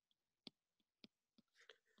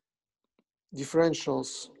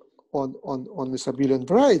differentials on this abelian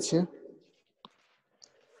variety,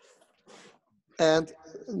 and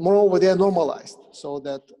moreover they are normalized, so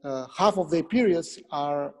that half of their periods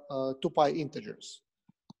are 2 pi integers.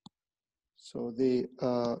 So the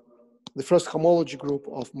first homology group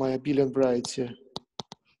of my abelian variety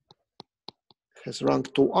has rank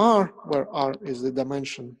 2R, where R is the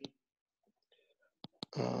dimension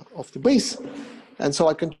of the base. And so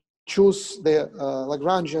I can choose the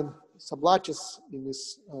Lagrangian sublattice in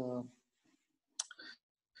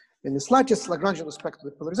this lattice, Lagrangian with respect to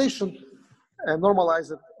the polarization, and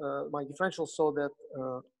normalize it, my differential, so that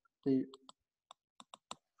the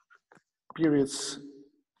periods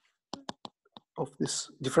of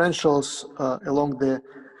these differentials along the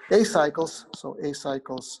A cycles, so A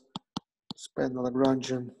cycles span the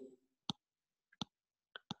Lagrangian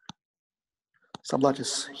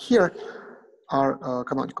sublattice here, are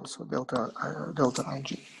canonical, so delta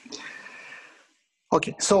ig.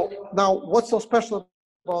 Okay, so now what's so special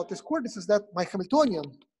about this coordinates is that my Hamiltonian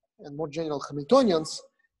and more general Hamiltonians,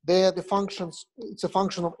 they're the functions, it's a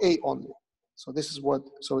function of A only. So this is what,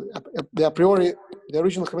 so the a priori, the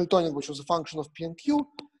original Hamiltonian, which was a function of P and Q,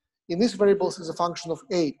 in these variables is a function of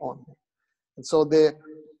A only. And so the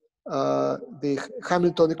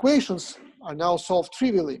Hamilton equations are now solved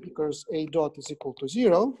trivially because A dot is equal to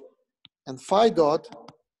 0 and phi dot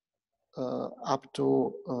up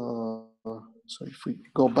to, so if we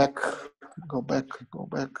go back.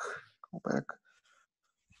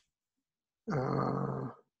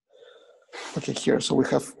 Okay, here, so we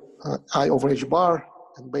have I over h bar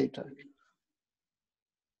and beta.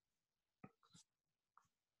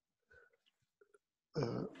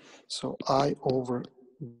 So I over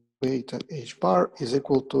beta h bar is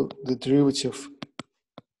equal to the derivative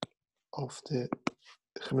of the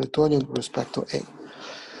Hamiltonian with respect to A.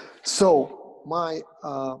 So my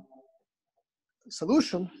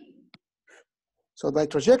solution, so by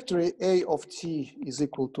trajectory, A of t is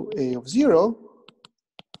equal to A of 0,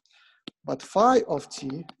 but phi of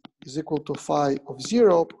t is equal to phi of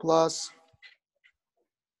 0 plus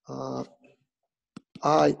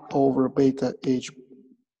I over beta h,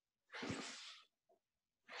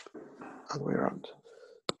 other way around,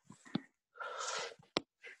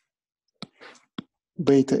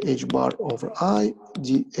 beta h bar over I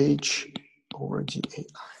dh over dai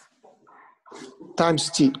times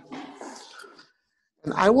t.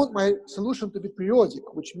 And I want my solution to be periodic,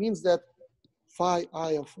 which means that phi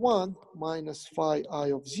I of 1 minus phi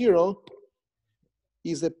I of 0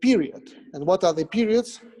 is a period. And what are the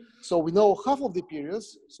periods? So we know half of the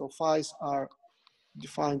periods, so phi's are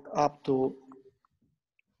defined up to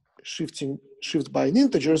shift by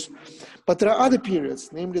integers, but there are other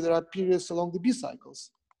periods, namely there are periods along the B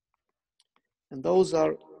cycles. And those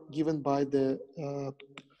are given by the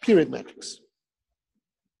period matrix.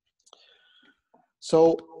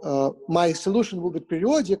 So my solution will be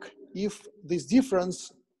periodic if this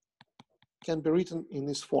difference can be written in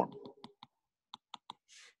this form.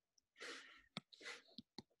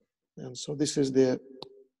 And so this is the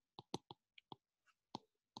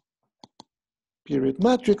period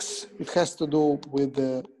matrix. It has to do with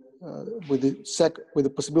the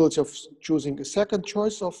possibility of choosing a second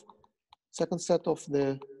set of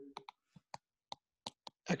the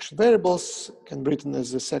action variables, can be written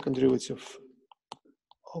as the second derivative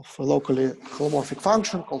of a locally holomorphic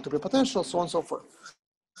function called potential, so on and so forth.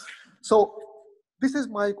 So this is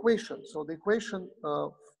my equation. So the equation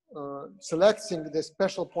selecting the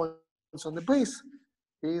special points on the base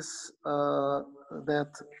is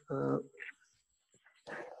that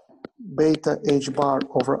beta h bar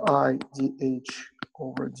over I dh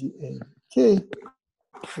over dak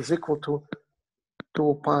is equal to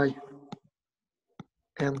 2 pi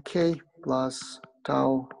nk plus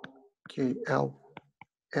tau kl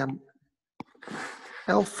m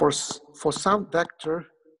l for some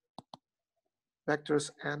vectors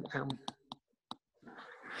n m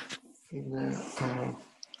in a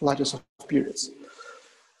lattice of periods.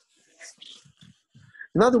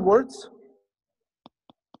 In other words,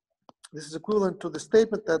 this is equivalent to the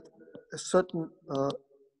statement that a certain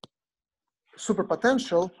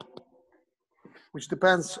superpotential, which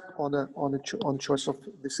depends on choice of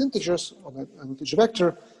these integers, on an integer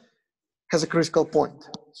vector, has a critical point.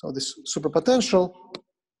 So this superpotential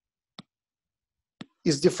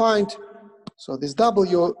is defined. So this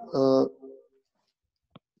W,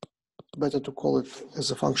 better to call it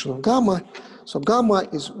as a function of gamma. So gamma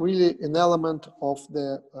is really an element of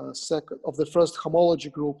the first homology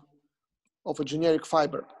group of a generic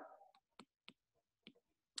fiber.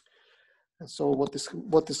 And so what this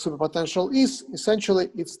superpotential is, essentially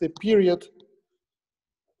it's the period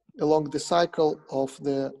along the cycle of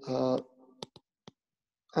the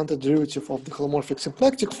antiderivative of the holomorphic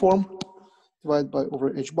symplectic form divided by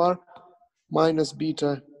over h bar minus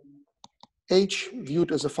beta h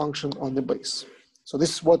viewed as a function on the base. So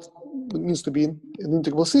this is what it means to be in an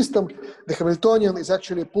integral system. The Hamiltonian is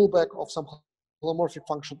actually a pullback of some holomorphic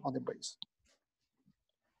function on the base.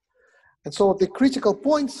 And so the critical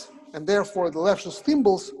points and therefore the Lefschets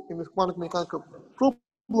thimbles in the quantum mechanical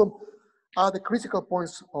problem are the critical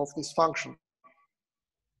points of this function.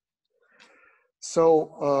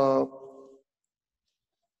 So,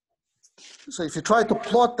 so if you try to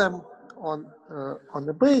plot them on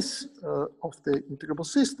the base of the integrable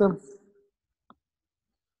system,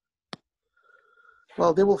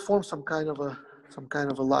 well, they will form some kind of a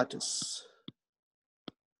lattice,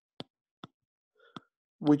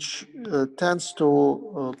 which tends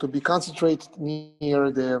to be concentrated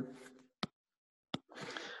near the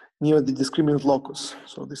discriminant locus.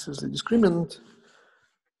 So this is the discriminant,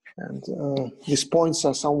 and these points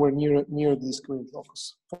are somewhere near the discriminant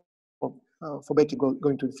locus for beta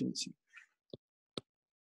going to infinity.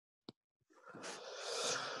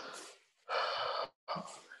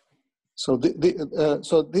 So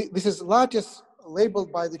this is lattice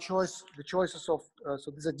labeled by the choices of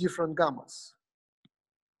so these are different gammas.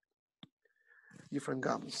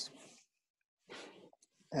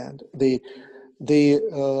 And the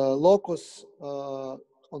locus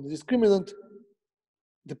on the discriminant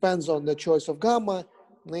depends on the choice of gamma,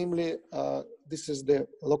 namely this is the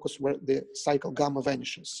locus where the cycle gamma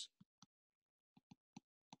vanishes.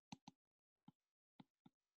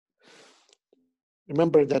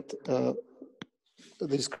 Remember that the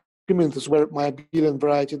discriminant is where my abelian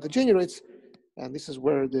variety degenerates, and this is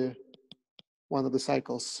where one of the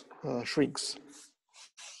cycles shrinks.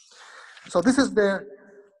 So this is the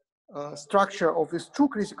structure of these two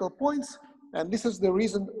critical points, and this is the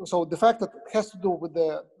reason. So the fact that it has to do with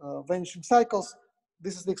the vanishing cycles,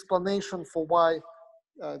 this is the explanation for why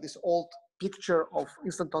this old picture of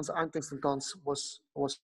instantons, anti-instantons was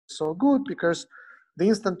so good, because the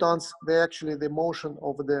instantons, they're actually the motion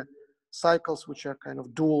of the cycles which are kind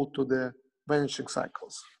of dual to the vanishing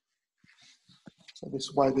cycles. So this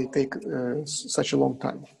is why they take such a long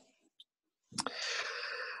time.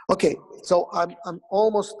 Okay, so I'm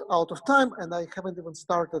almost out of time, and I haven't even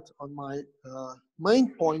started on my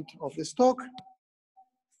main point of this talk.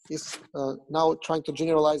 Is now trying to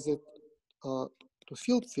generalize it to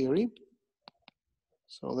field theory.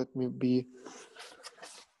 So let me be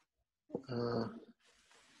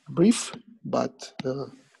brief but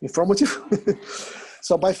informative.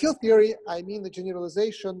 So by field theory, I mean the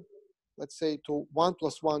generalization, let's say, to 1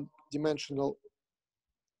 + 1 dimensional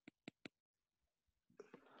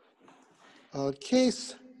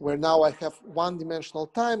case, where now I have 1-dimensional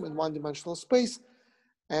time and 1-dimensional space,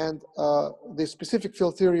 and the specific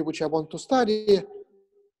field theory which I want to study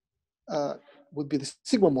would be the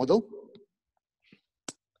sigma model,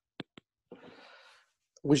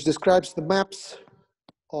 which describes the maps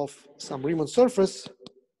of some Riemann surface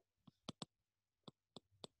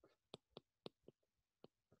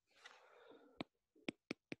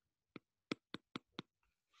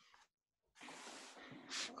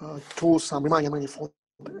to some Riemannian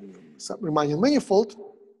manifold,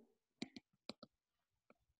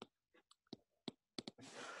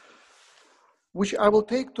 which I will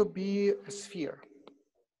take to be a sphere.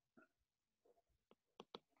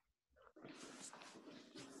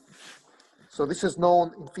 So this is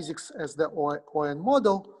known in physics as the ON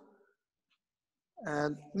model.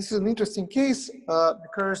 And this is an interesting case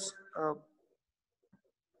because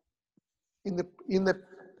in the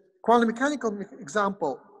quantum mechanical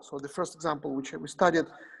example, so the first example which we studied,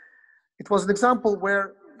 it was an example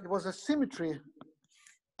where there was a symmetry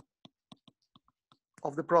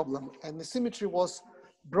of the problem, and the symmetry was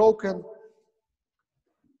broken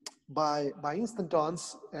by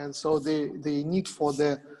instantons, and so the need for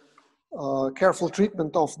the careful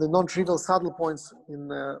treatment of the non-trivial saddle points in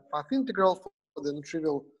the path integral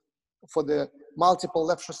for the multiple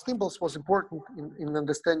Lefschets thimbles was important in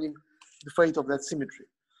understanding the fate of that symmetry.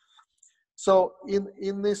 So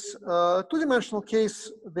in this two-dimensional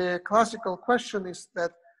case, the classical question is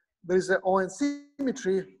that there is an ON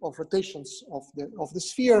symmetry of rotations of the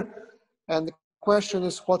sphere, and the question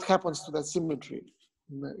is what happens to that symmetry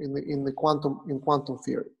in quantum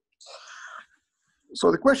theory. So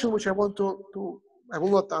the question which I want I will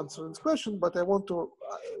not answer this question, but I want to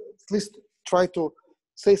at least try to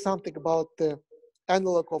say something about the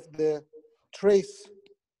analog of the trace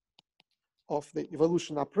of the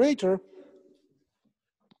evolution operator.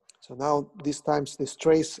 So now this times this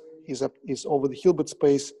trace is over the Hilbert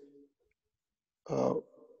space,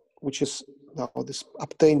 which is now this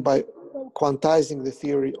obtained by quantizing the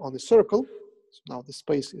theory on a circle. So now the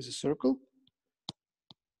space is a circle,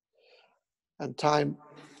 and time.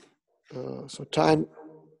 So time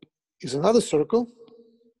is another circle.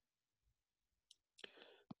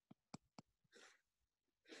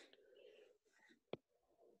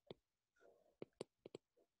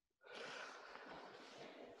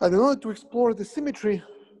 And in order to explore the symmetry,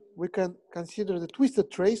 we can consider the twisted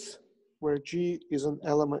trace, where G is an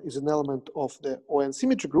element of the ON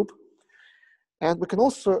symmetry group. And we can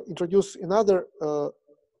also introduce another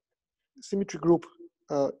symmetry group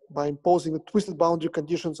by imposing the twisted boundary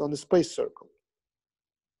conditions on the space circle.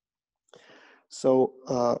 So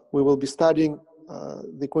we will be studying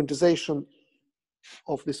the quantization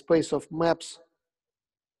of the space of maps.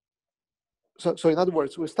 So in other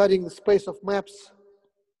words, we're studying the space of maps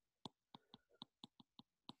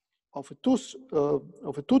of a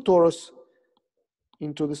two torus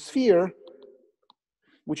into the sphere,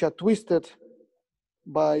 which are twisted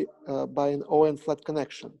by an ON flat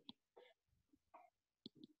connection.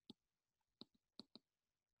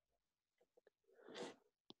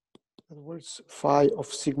 In other words, phi of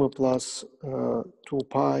sigma plus 2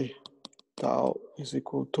 pi tau is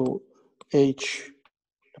equal to h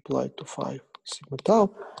applied to phi sigma tau,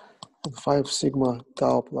 and phi of sigma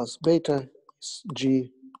tau plus beta is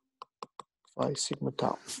g phi sigma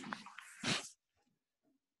tau.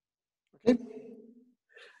 Okay,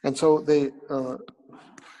 and so they,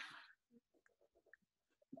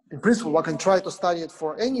 in principle, one can try to study it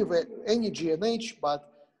for any g and h, but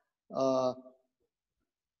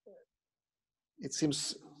it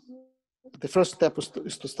seems the first step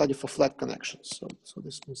is to study for flat connections. So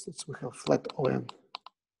this means that we have flat ON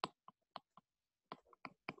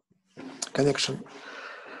connection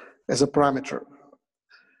as a parameter.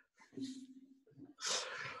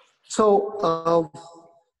 So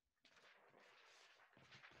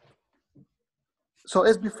so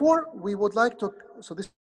as before, we would like to, so this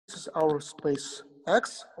is our space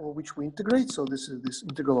X over which we integrate. So this is this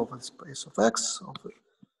integral of a space of X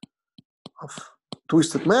of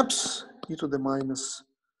twisted maps e to the minus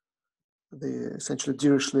the essentially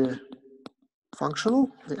Dirichlet functional,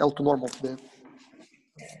 the L2 norm of the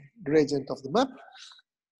gradient of the map.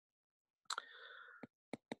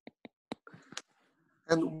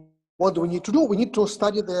 And what do we need to do? We need to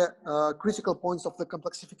study the critical points of the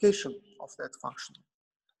complexification of that function.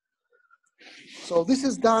 So this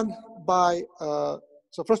is done by,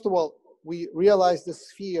 so first of all, we realize the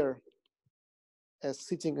sphere as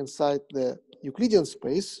sitting inside the Euclidean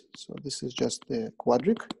space. So this is just the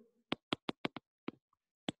quadric,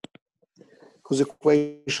 whose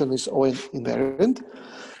equation is ON invariant.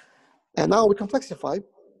 And now we complexify.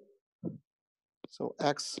 So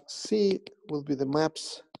XC will be the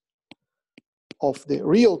maps of the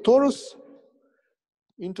real torus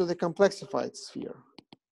into the complexified sphere.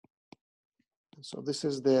 So this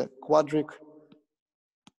is the quadric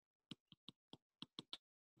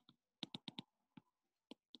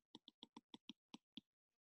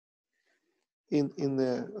in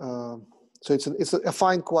the so it's a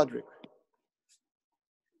fine quadric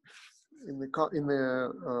in the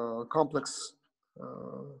complex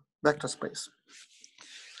vector space.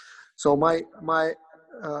 So my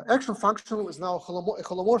action functional is now a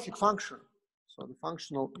holomorphic function. So the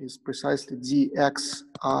functional is precisely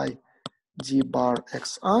dxi d bar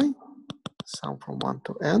xi, sum from 1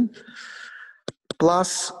 to n,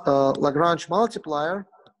 plus Lagrange multiplier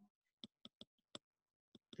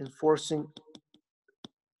enforcing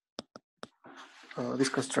this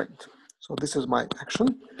constraint. So this is my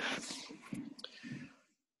action.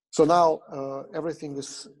 So now everything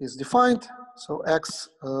is defined. So x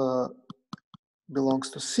belongs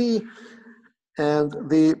to C, and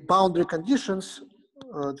the boundary conditions,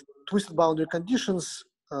 twisted boundary conditions,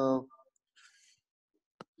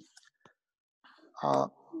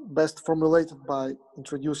 are best formulated by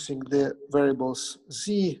introducing the variables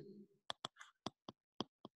z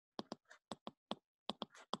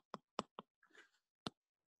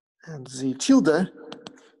and z tilde.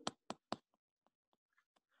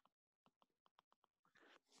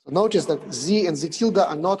 So notice that z and z tilde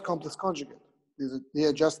are not complex conjugate. They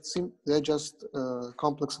are just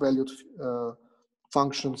complex valued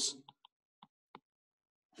functions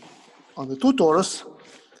on the two torus.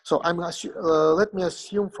 So let me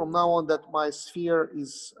assume from now on that my sphere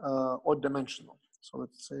is odd dimensional. So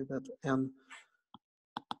let's say that n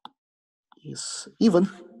is even.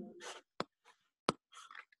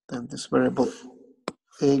 Then this variable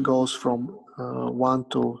a goes from 1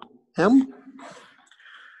 to m.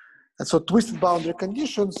 And so twisted boundary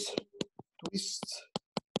conditions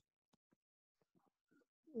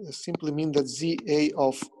simply mean that za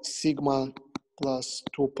of sigma plus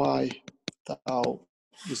 2 pi tau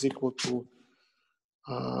is equal to,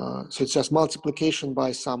 so it's just multiplication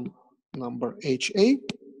by some number HA,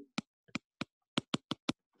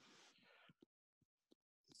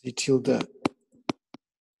 z tilde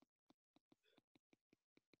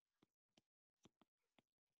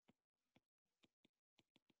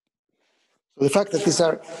So the fact that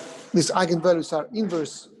these eigenvalues are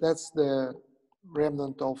inverse, that's the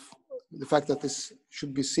remnant of the fact that this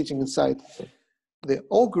should be sitting inside the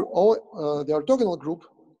orthogonal group,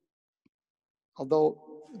 although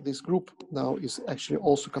this group now is actually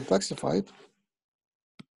also complexified.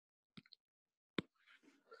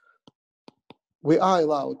 We are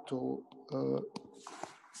allowed to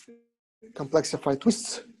complexify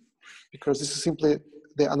twists because this is simply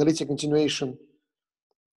the analytic continuation.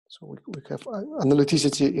 So we have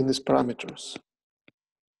analyticity in these parameters,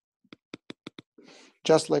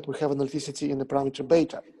 just like we have analyticity in the parameter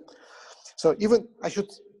beta. So even I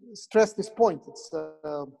should stress this point. It's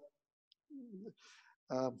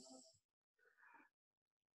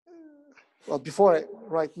well, before I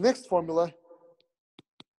write next formula,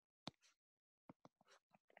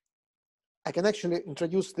 I can actually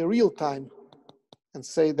introduce the real time and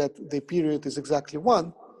say that the period is exactly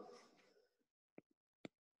 1.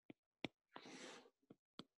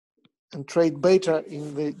 And trade beta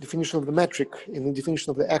in the definition of the metric, in the definition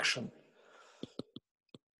of the action.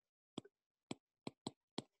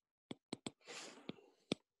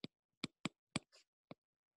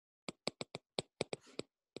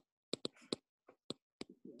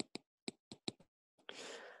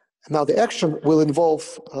 Now the action will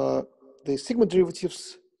involve the sigma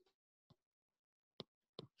derivatives,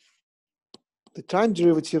 the time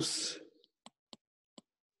derivatives,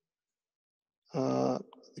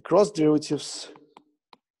 the cross derivatives,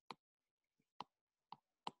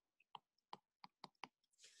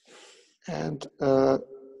 and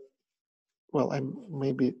well, I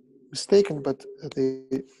may be mistaken, but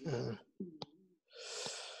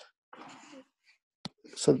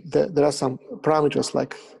so there are some parameters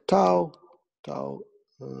like tau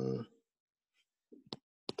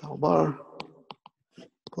bar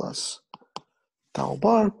plus tau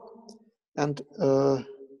bar, and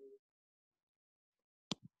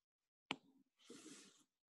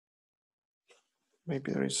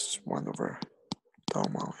maybe there is 1 over tau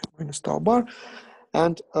minus tau bar.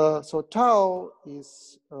 And so tau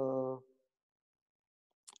is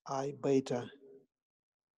I beta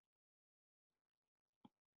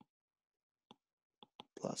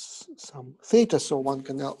plus some theta. So one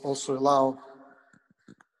can also allow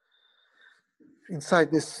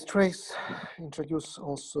inside this trace, introduce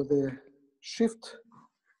also the shift.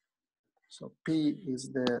 So P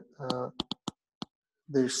is the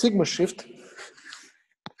sigma shift,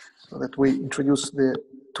 so that we introduce the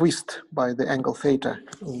twist by the angle theta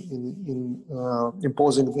in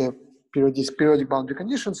imposing the periodic boundary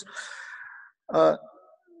conditions.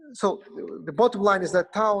 So the bottom line is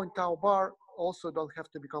that tau and tau bar also don't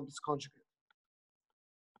have to be complex conjugate.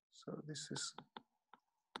 So this is,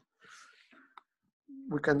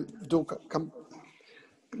 we can do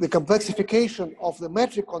the complexification of the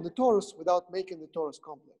metric on the torus without making the torus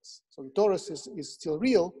complex. So the torus is still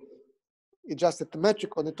real. It's just that the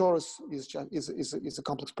metric on the torus is a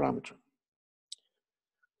complex parameter.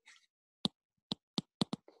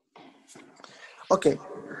 Okay,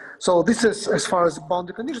 so this is as far as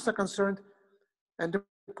boundary conditions are concerned. And the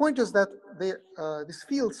point is that these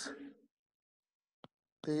fields,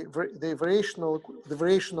 the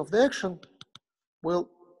variation of the action will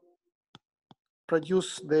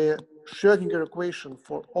produce the Schrödinger equation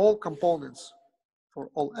for all components, for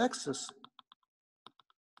all x's.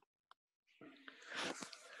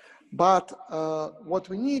 But what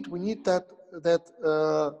we need that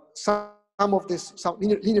some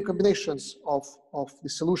linear combinations of the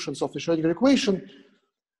solutions of the Schrödinger equation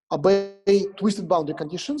obey twisted boundary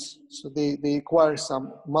conditions. So they require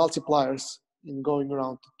some multipliers in going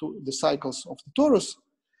around the cycles of the torus.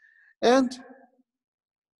 And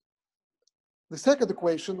the second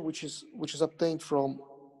equation, which is obtained from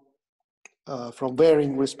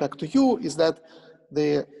varying respect to u, is that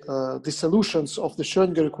the solutions of the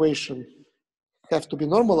Schrödinger equation have to be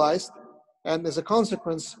normalized, and as a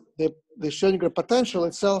consequence, the Schrödinger potential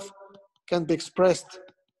itself can be expressed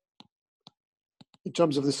in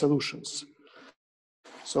terms of the solutions.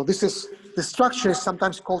 So the structure is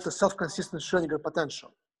sometimes called a self-consistent Schrödinger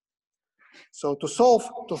potential. So to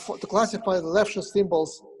classify the Lefschets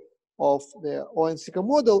thimbles of the ON sigma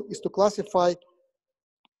model is to classify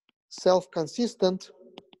self-consistent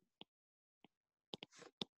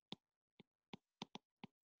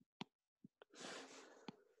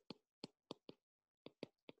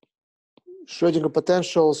Schrödinger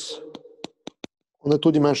potentials on a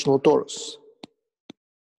two-dimensional torus.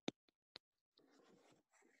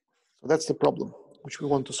 So that's the problem which we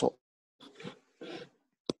want to solve.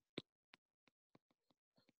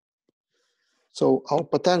 So our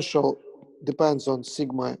potential depends on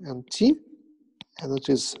sigma and t, and it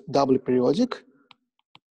is doubly periodic.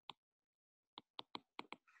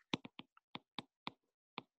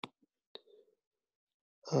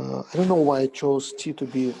 I don't know why I chose T to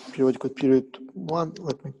be periodic with period 1.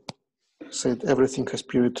 Let me say that everything has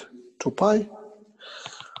period 2 pi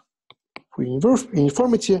for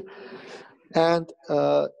uniformity. And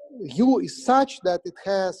U is such that it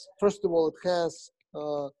has, first of all, it has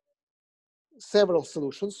several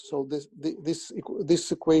solutions. So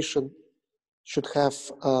this equation should have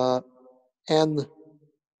n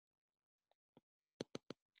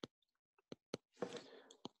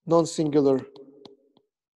non-singular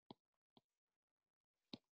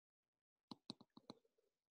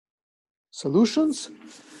solutions,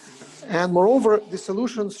 and moreover, the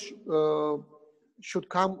solutions should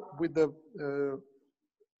come with the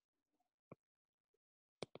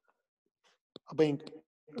obeying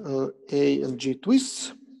A and G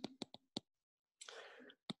twists,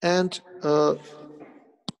 and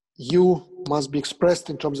U must be expressed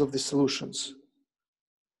in terms of the solutions.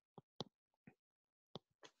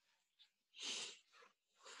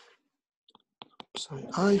 Psi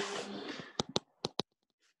I.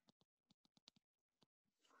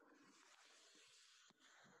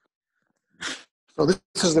 So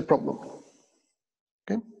this is the problem.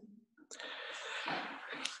 Okay.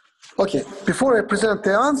 Okay. Before I present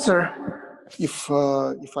the answer, if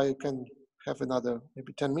I can have another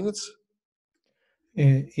maybe 10 minutes.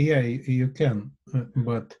 Yeah, you can,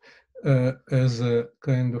 but as a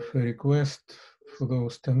kind of a request for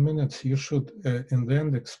those 10 minutes, you should in the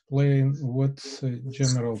end explain what's a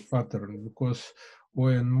general pattern, because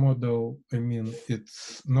ON model, I mean,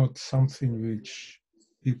 it's not something which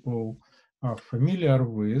people are familiar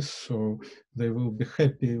with, so they will be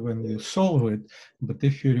happy when you solve it, but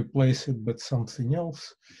if you replace it with something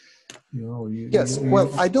else, you know, well,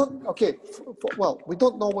 I don't, okay, well, we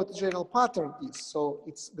don't know what the general pattern is. So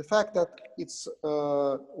it's the fact that it's,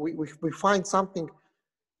 we find something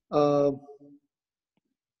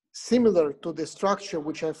similar to the structure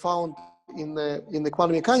which I found in the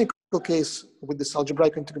quantum mechanical case with this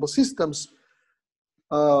algebraic integrable systems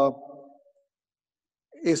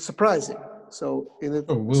is surprising. So in it,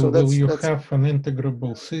 will you have an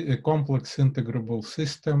integrable, a complex integrable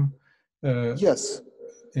system? Yes.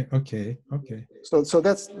 Okay. So so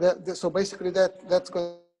basically that's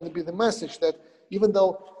going to be the message, that even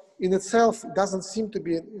though in itself it doesn't seem to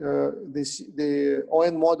be the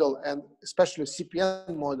ON model and especially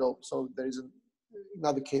CPN model. So there is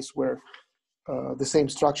another case where the same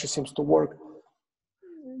structure seems to work.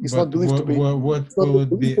 It's not believed to be. What will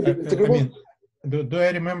it be? I mean, do I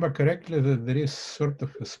remember correctly that there is sort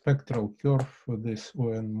of a spectral curve for this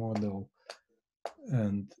ON model?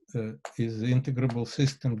 And is the integrable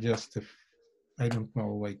system just a, I don't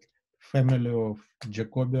know, like family of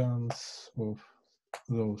Jacobians of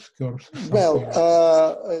those curves? Well,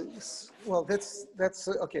 well, that's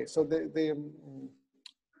okay. So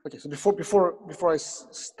okay. So before I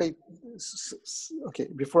state, okay,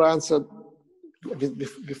 before I answer,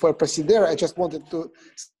 before I proceed there, I just wanted to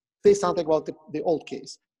say something about the old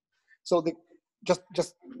case. So just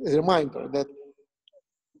a reminder that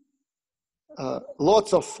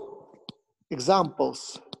lots of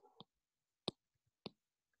examples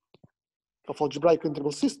of algebraic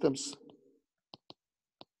integrable systems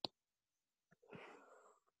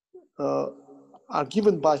are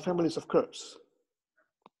given by families of curves.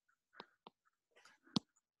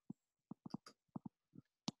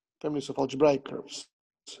 Families of algebraic curves,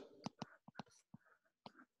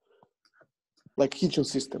 like Hitchin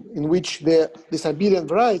system, in which this abelian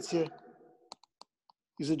variety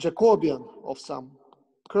is a Jacobian of some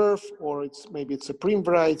curve, or maybe it's a prime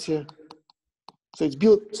variety. So it's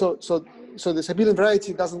built. So this abelian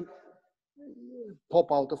variety doesn't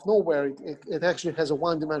pop out of nowhere. It actually has a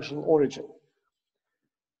one-dimensional origin.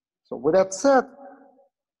 So with that said,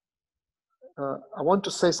 I want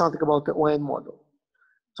to say something about the ON model.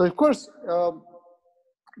 So of course,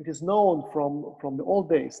 it is known from the old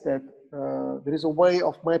days that there is a way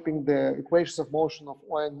of mapping the equations of motion of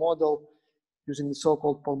ON model using the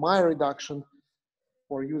so-called Pohlmeier reduction,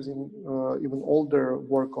 or using even older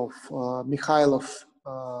work of Mikhailov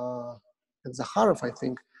and Zakharov, I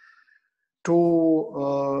think.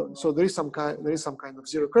 So there is some kind of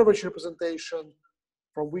zero curvature representation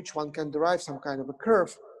from which one can derive some kind of a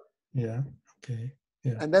curve. Yeah. Okay.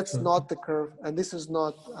 Yeah. And that's not the curve, and this is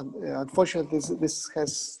not, unfortunately, this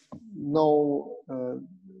has no,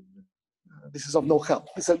 this is of no help.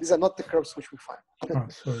 These are not the curves which we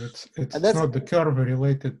find. So it's not the curve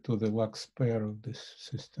related to the Lux pair of this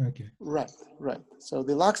system. Okay. Right. So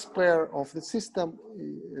the Lux pair of the system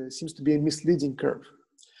seems to be a misleading curve.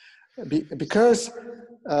 because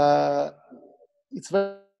it's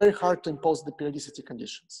very, very hard to impose the periodicity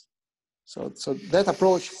conditions. So that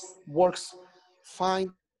approach works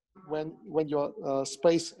fine when your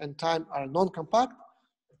space and time are non-compact,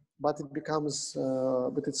 but it becomes,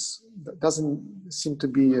 doesn't seem to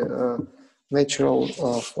be natural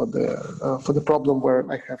for the problem where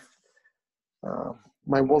I have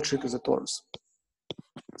my worldsheet is a torus,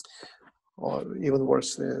 or even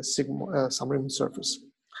worse, some rim surface.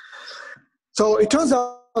 So it turns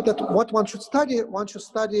out that what one should study a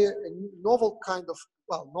novel kind of,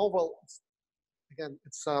 well, novel, again,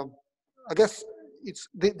 it's, I guess it's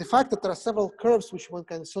the fact that there are several curves which one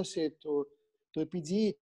can associate to a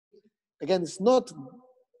PDE, again, it's not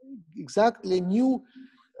exactly new.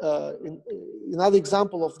 Another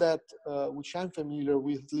example of that, which I'm familiar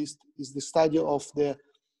with at least, is the study of the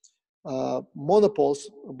monopoles,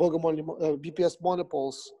 BPS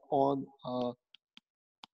monopoles on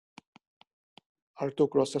R2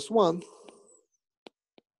 cross S1.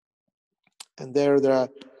 And there are,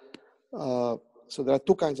 so there are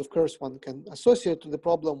two kinds of curves one can associate to the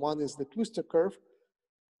problem. One is the twistor curve,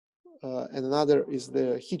 and another is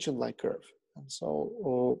the Hitchin-like curve. And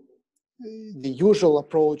so the usual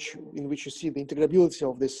approach in which you see the integrability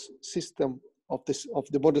of this system of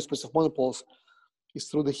the border space of monopoles is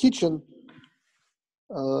through the Hitchin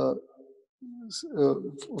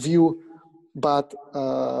view, but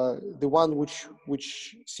the one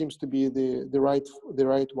which seems to be the right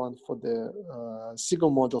one for the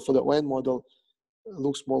Siegel model, for the ON model,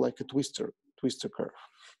 looks more like a twistor curve.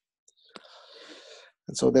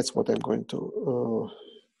 And so that's what I'm going to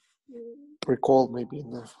recall maybe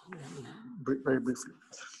in very briefly.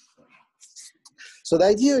 So the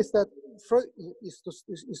idea is that is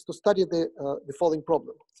to study the following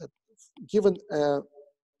problem: that given a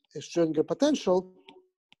Schrödinger potential,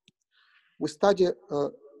 we study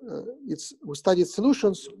its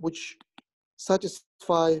solutions which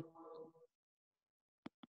satisfy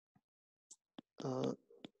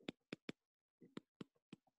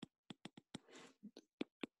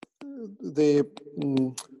the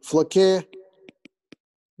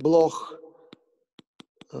Floquet-Bloch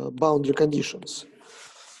boundary conditions.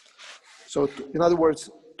 So in other words,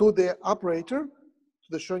 to the operator, to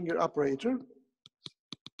the Schrödinger operator,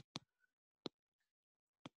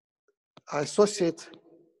 I associate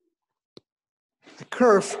a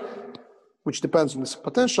curve which depends on this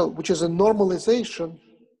potential, which is a normalization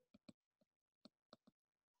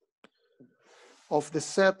of the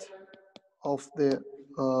set of the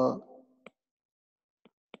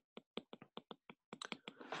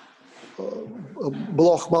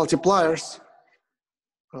Bloch multipliers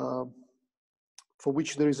for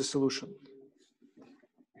which there is a solution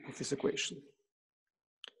of this equation.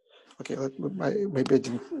 Okay, maybe I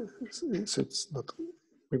didn't, so it's not,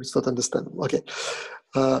 maybe it's not understandable. Okay,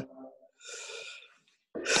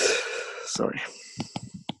 sorry.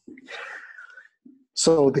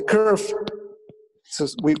 So the curve, so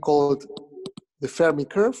we call it the Fermi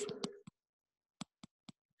curve.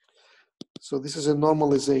 So this is a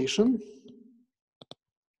normalization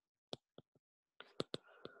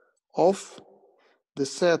of the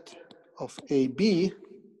set of AB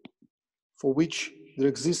for which there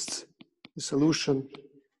exists a solution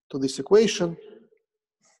to this equation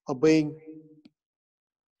obeying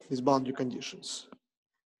these boundary conditions.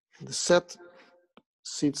 The set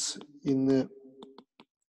sits in the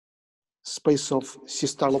space of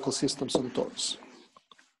C-star local systems on torus.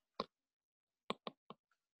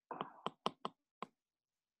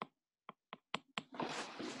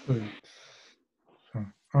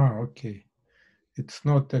 Okay. It's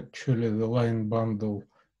not actually the line bundle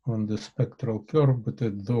on the spectral curve, but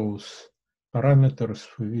it's those parameters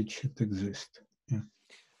for which it exists. Yeah.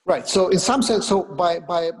 Right. So in some sense, so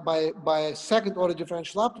by second order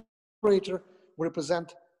differential operator, we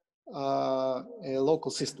represent a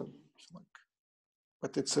local system,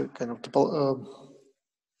 but it's a kind of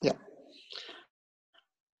yeah.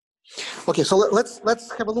 Okay. So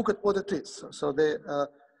let's have a look at what it is. So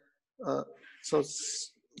so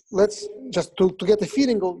let's just to get a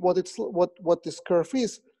feeling of what this curve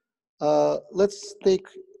is. Let's take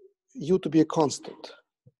U to be a constant.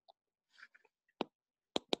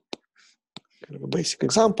 Kind of a basic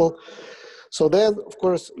example. So then, of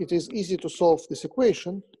course, it is easy to solve this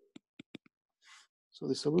equation. So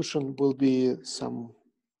the solution will be some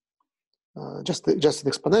just an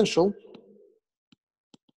exponential.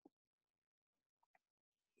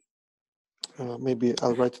 Maybe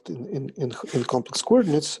I'll write it in complex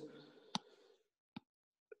coordinates.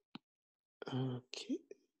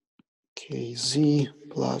 Kz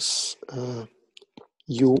plus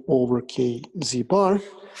U over Kz bar.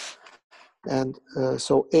 And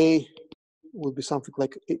so A will be something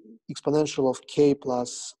like exponential of k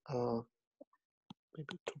plus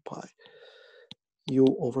maybe 2 pi u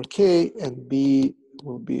over k, and B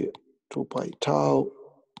will be 2 pi tau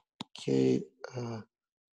k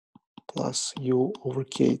plus u over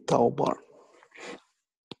k tau bar.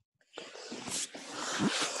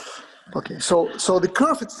 Okay, so the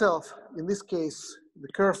curve itself, in this case, the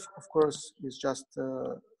curve, of course, is just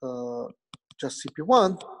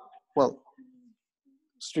CP1. Well,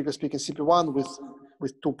 strictly speaking, CP1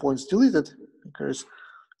 with 2 points deleted, because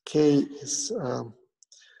k is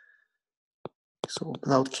so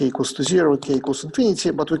now k equals to 0, k equals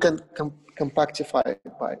infinity, but we can compactify it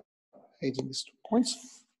by adding these 2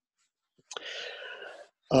 points.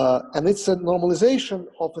 And it's a normalization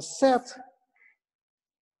of a set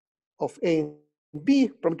of A and B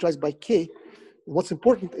parameterized by k. What's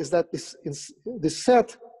important is that this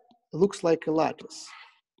set looks like a lattice.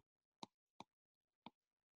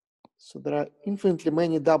 So there are infinitely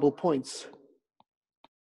many double points.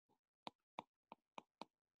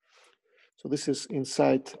 So this is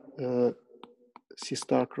inside C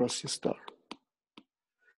star cross C star.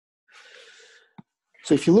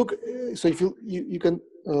 So if you look, so if you can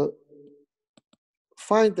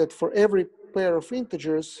find that for every pair of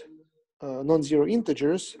integers, non-zero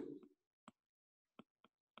integers,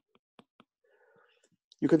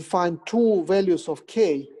 you can find 2 values of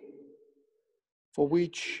k for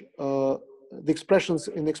which the expressions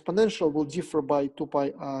in exponential will differ by 2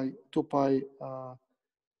 pi I, 2 pi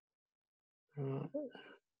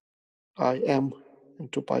im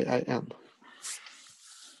and 2 pi in.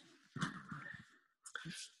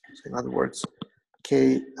 So in other words,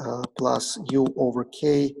 k plus u over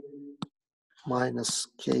k minus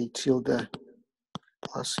k tilde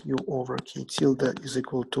plus u over k tilde is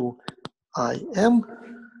equal to im.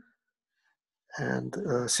 And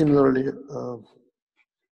similarly,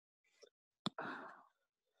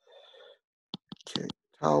 k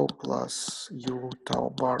tau plus u tau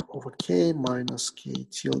bar over k minus k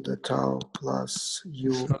tilde tau plus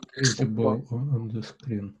u. It's not visible on the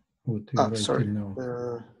screen what you're writing sorry. now.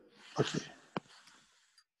 Okay.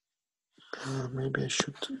 Maybe I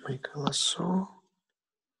should make a lasso.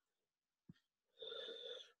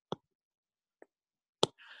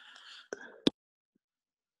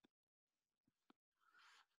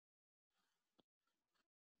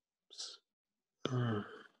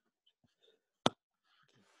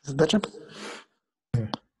 Is it better? Yeah,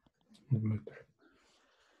 better.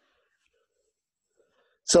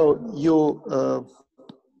 So you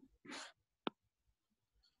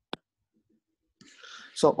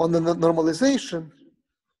so on the normalization,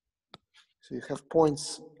 so you have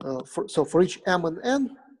points. So for each m and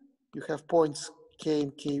n, you have points k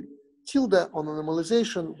and k tilde on the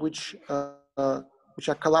normalization, which are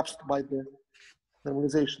collapsed by the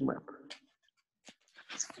normalization map.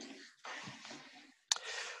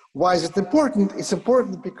 Why is it important? It's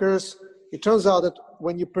important because it turns out that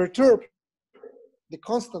when you perturb the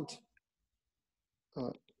constant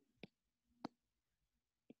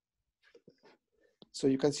so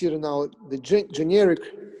you consider now the generic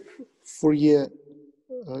Fourier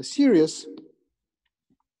series.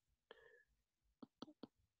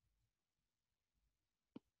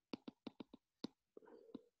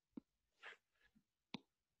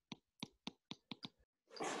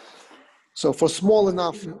 So for small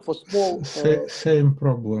enough, for small same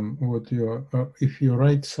problem. What you if you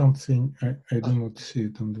write something, I do not see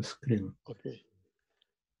it on the screen. Okay.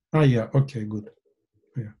 Ah, yeah. Okay, good.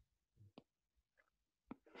 Yeah.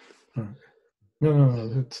 No,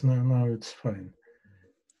 that's now it's fine.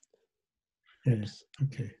 Yeah.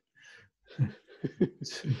 Okay.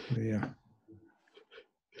 Simply, yeah.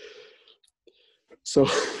 So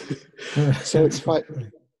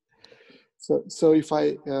if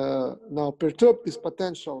I now perturb this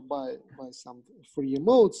potential by some Fourier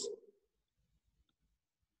modes,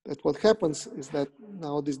 that what happens is that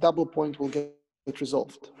now this double point will get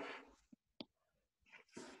resolved.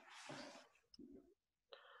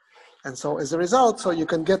 And so as a result, so you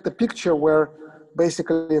can get the picture where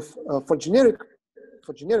basically if, for generic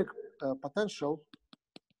potential,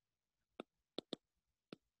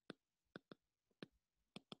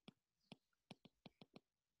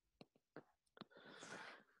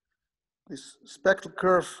 this spectral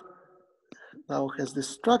curve now has this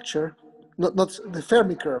structure, not the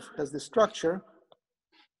Fermi curve has this structure,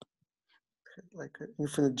 like an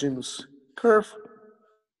infinite genus curve.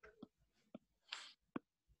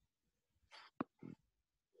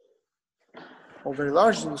 Or very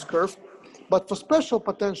large genus curve. But for special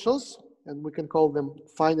potentials, and we can call them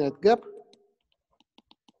finite gap,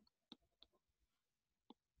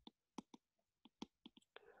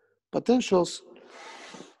 potentials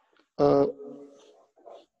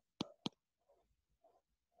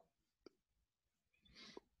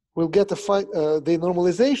we'll get the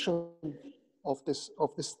normalization of this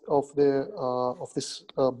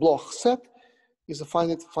Bloch set is a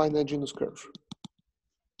finite genus curve.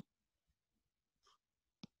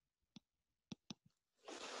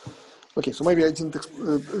 Okay, so maybe I didn't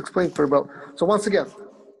explain very well. So once again,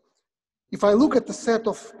 if I look at the set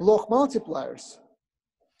of Bloch multipliers,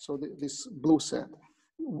 so this blue set,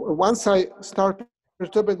 once I start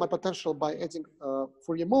perturbing my potential by adding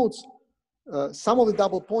Fourier modes, some of the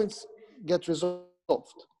double points get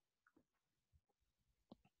resolved.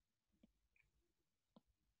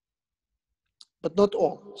 But not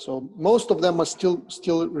all. So most of them are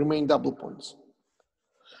still remain double points.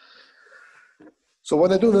 So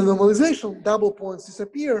when I do the normalization, double points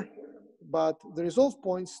disappear, but the resolved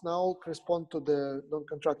points now correspond to the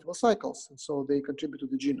non-contractible cycles, and so they contribute to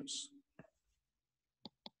the genus.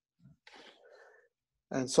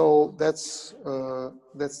 And so that's the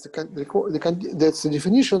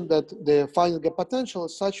definition that the final gap potential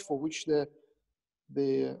is such for which the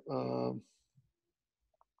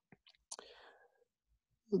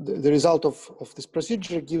result of this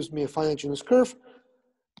procedure gives me a finite genus curve,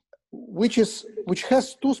 which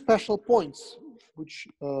has two special points, which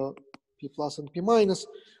p plus and p minus,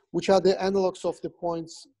 which are the analogs of the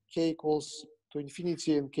points k equals to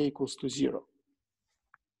infinity and k equals to 0.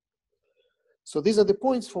 So these are the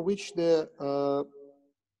points for which the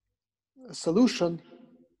solution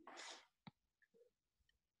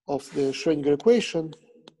of the Schrödinger equation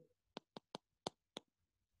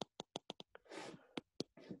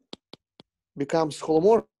becomes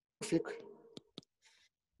holomorphic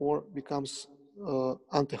or becomes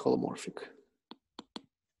anti-holomorphic.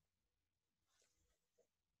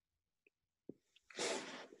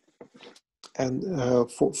 And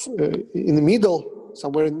in the middle,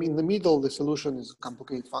 somewhere in the middle, the solution is a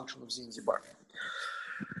complicated function of z and z bar.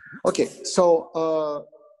 Okay, so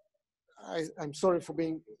I'm sorry for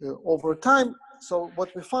being over time. So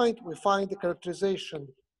what we find the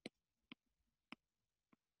characterization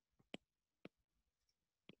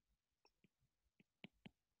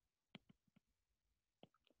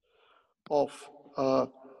of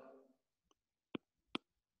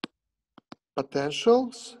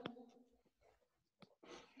potentials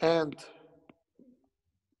and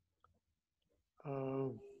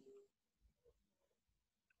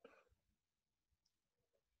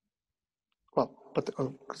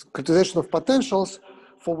characterization of potentials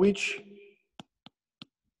for which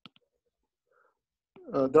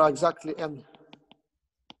there are exactly n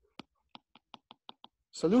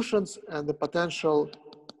solutions and the potential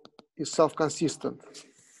is self-consistent.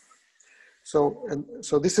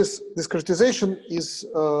 So this characterization is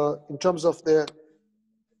in terms of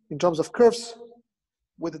curves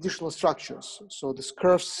with additional structures. So this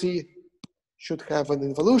curve C should have an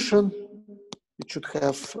involution. It should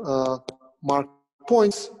have marked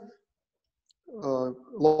points,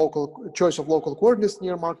 local choice of local coordinates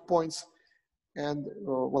near marked points, and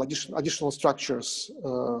well, additional structures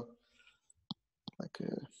like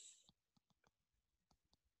a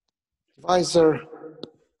divisor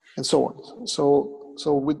and so on.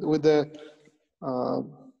 So with the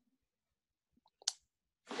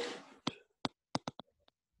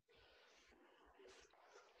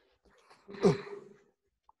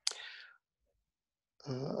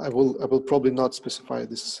I will probably not specify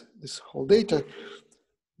this whole data,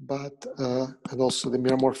 but and also the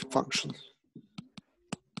meromorphic function.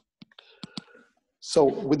 So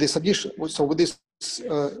with this addition, with this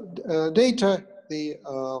data, the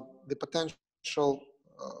potential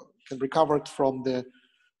can be recovered from the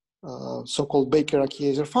so-called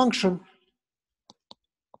Baker-Krichever function,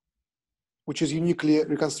 which is uniquely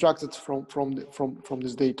reconstructed from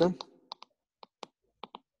this data.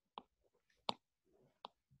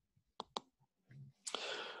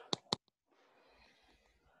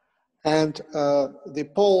 And the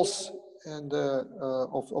poles and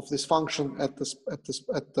of this function at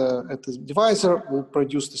the divisor will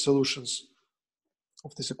produce the solutions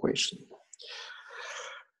of this equation.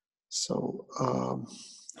 So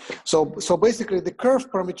so basically the curve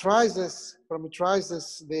parameterizes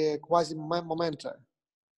the quasi-momenta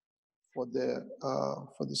for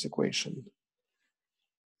this equation,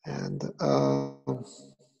 and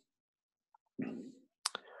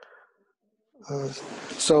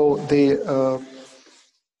so the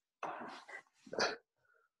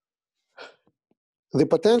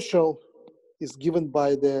potential is given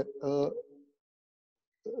by the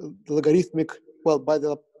logarithmic, well, by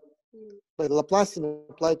the Laplacian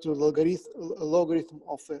applied to the logarithm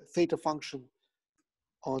of a theta function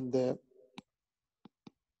on the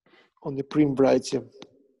prime variety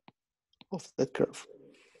of that curve.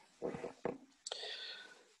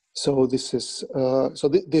 So this is so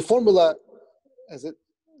the formula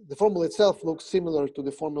the formula itself looks similar to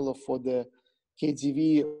the formula for the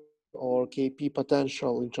KdV or Kp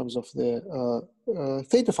potential in terms of the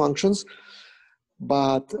theta functions,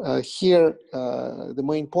 but here the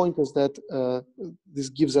main point is that this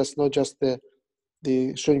gives us not just the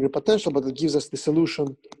Schrödinger potential, but it gives us the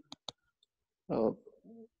solution.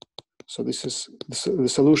 So this is the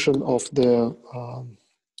solution of the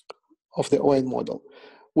ON model,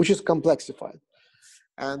 which is complexified,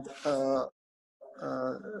 and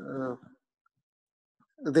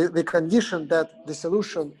the condition that the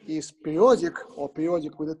solution is periodic or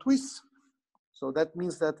periodic with a twist. So that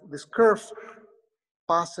means that this curve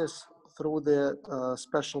passes through the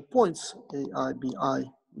special points AI, BI,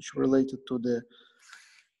 which are related to the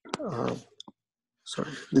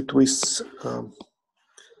the twists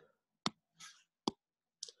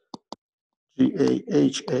GA,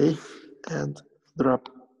 HA, and there are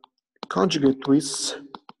conjugate twists.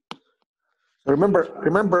 Remember.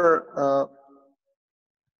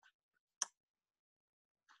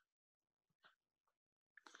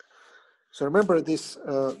 So remember this.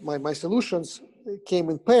 My solutions came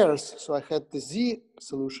in pairs. So I had the Z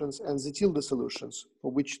solutions and the tilde solutions,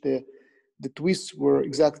 for which the twists were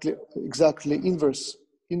exactly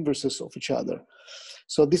inverses of each other.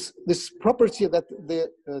 So this property that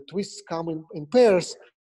the twists come in pairs,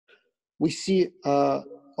 we see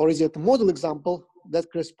already at the model example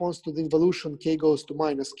that corresponds to the involution k goes to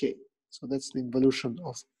minus k. So that's the involution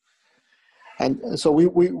of, and so we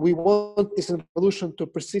want this involution to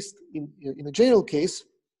persist in a general case,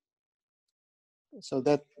 so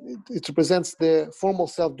that it represents the formal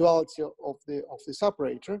self-duality of this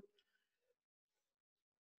operator.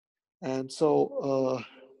 And so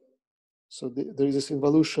there is this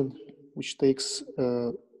involution which takes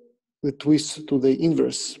the twist to the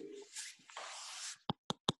inverse.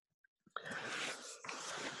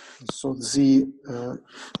 So Z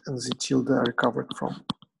and Z tilde are recovered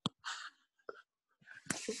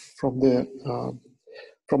from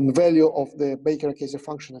the value of the Baker-Akasia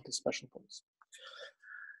function at the special points.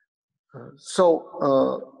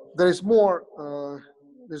 There is more.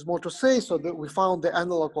 There's more to say. So that we found the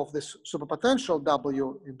analog of this superpotential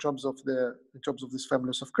W in terms of these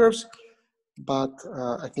families of curves, but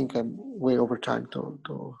I think I'm way over time to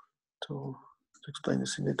explain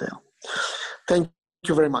this in detail. Thank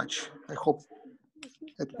you very much. I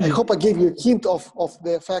hope I gave you a hint of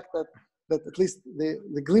the fact that at least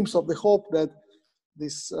the glimpse of the hope that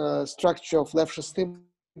this structure of Lefschets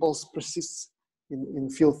thimbles persists in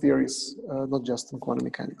field theories, not just in quantum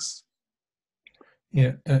mechanics.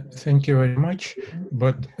 Yeah, thank you very much.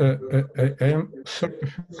 But I am sort of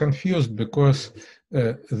confused because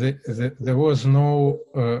there was no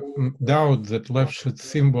doubt that Lefschets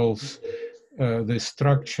thimbles, the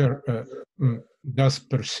structure does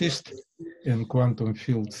persist in quantum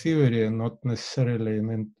field theory and not necessarily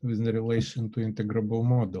in relation to integrable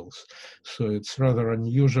models. So it's rather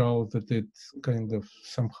unusual that it's kind of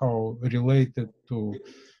somehow related to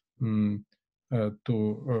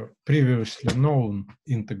previously known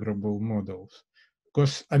integrable models.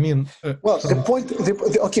 Because I mean, well, the point.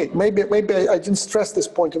 Okay, maybe I didn't stress this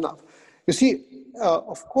point enough. You see,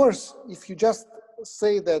 of course, if you just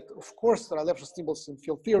say that, of course, there are Lefschets thimbles in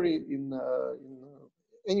field theory in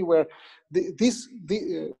anywhere.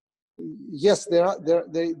 Yes, there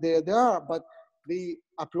are, but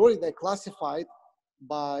a priori they're classified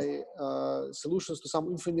by solutions to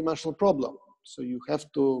some infinite dimensional problem. So you have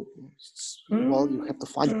to, you have to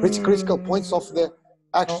find critical points of the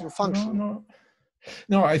action function.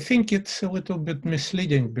 No, I think it's a little bit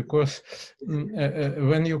misleading because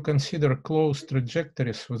when you consider closed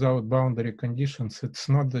trajectories without boundary conditions, it's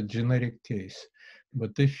not the generic case.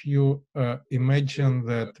 But if you imagine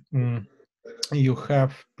that you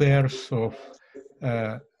have pairs of,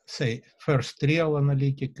 say, first real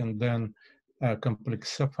analytic and then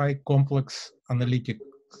complex analytic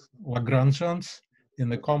Lagrangians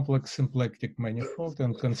in a complex symplectic manifold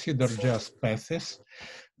and consider just paths,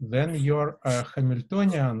 then your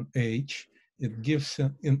Hamiltonian H, it gives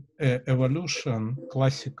an evolution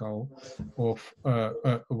classical of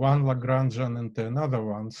one Lagrangian into another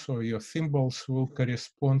one, so your thimbles will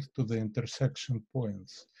correspond to the intersection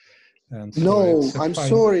points. And so no, I'm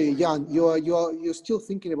sorry, Jan. You're still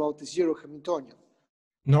thinking about the zero Hamiltonian.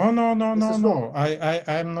 No, no, no, This no, is wrong. no.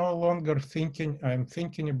 I'm no longer thinking. I'm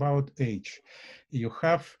thinking about H. You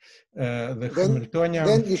have the Hamiltonian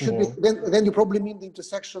Then you should be, flow. then you probably mean the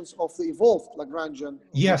intersections of the evolved Lagrangian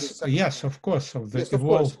with the Yes, second. yes, of course, of the Yes, of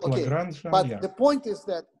course. evolved Okay, Lagrangian. but Yeah. the point is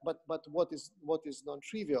that, but what is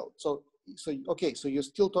non-trivial? So okay, so you're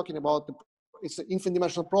still talking about it's an infinite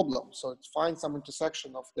dimensional problem. So it's find some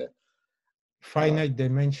intersection of the Finite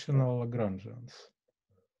dimensional Lagrangians.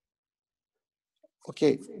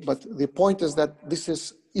 okay, but the point is that this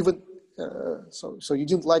is even so you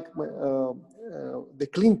didn't like the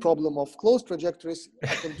clean problem of closed trajectories.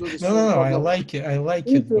 I can do the No, same no, no. I problem. like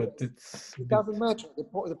it, but it's a It bit. doesn't matter.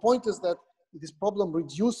 The point is that this problem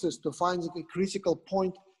reduces to finding a critical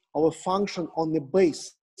point of a function on the base.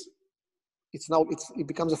 It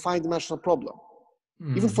becomes a finite dimensional problem.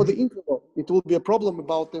 Even for the interval, it will be a problem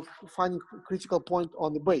about the finding critical point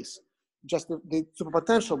on the base. Just the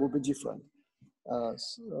superpotential will be different.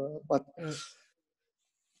 But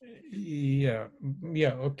Yeah,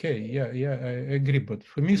 yeah, okay, yeah, I agree. But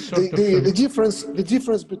for me, sort of the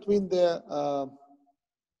difference between the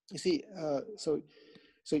you see so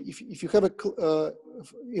if you have a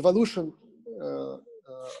evolution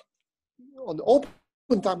on the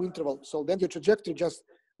open time interval, so then your trajectory just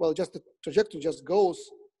the trajectory just goes.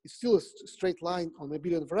 It's still a straight line on a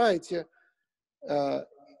abelian variety,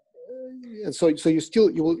 and so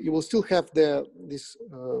you will still have this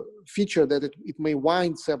feature that it may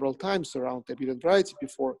wind several times around the abelian variety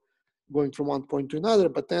before going from one point to another.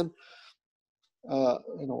 But then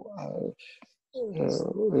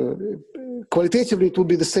qualitatively it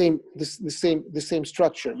will be the same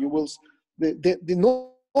structure. You will the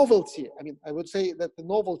novelty. I mean, I would say that the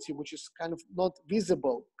novelty, which is kind of not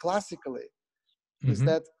visible classically, is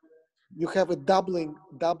that you have a doubling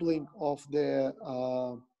of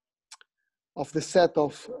the set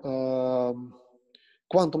of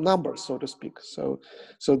quantum numbers, so to speak. So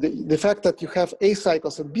the fact that you have A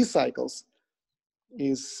cycles and B cycles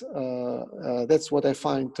is that's what I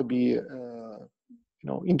find to be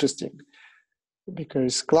interesting,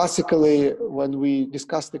 because classically when we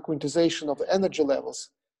discuss the quantization of the energy levels,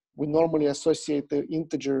 we normally associate the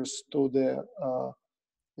integers to the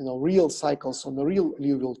real cycles on the real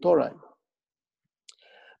Liouville tori.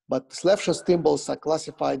 But Lefschets thimbles are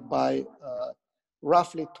classified by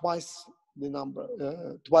roughly twice the number,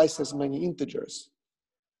 twice as many integers,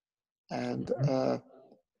 and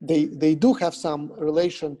they do have some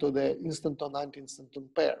relation to the instanton anti-instanton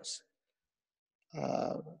pairs,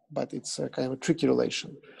 but it's a kind of a tricky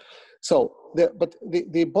relation. So,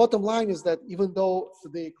 the bottom line is that even though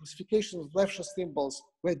the classification of Lefschets thimbles,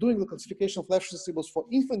 we're doing the classification of Lefschets thimbles for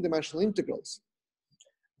infinite dimensional integrals,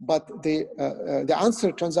 but the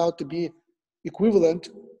answer turns out to be equivalent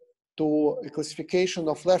to a classification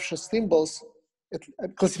of Lefschets thimbles.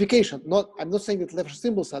 Classification, I'm not saying that Lefschets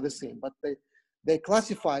thimbles are the same, but they're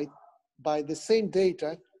classified by the same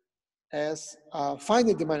data as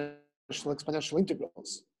finite dimensional exponential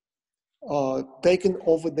integrals, taken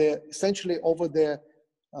over essentially over the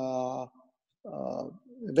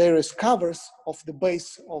various covers of the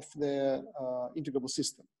base of the integrable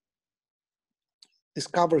system. These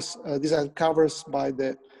are covers by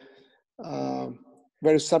the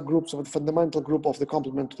various subgroups of the fundamental group of the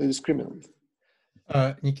complement to the discriminant.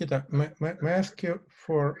 Nikita, may I ask you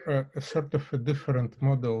for a sort of a different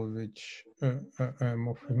model, which I'm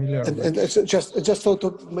more familiar with? And just so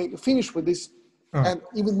to finish with this, and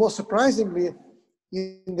even more surprisingly,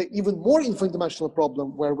 in the even more infinite dimensional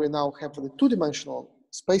problem, where we now have the two-dimensional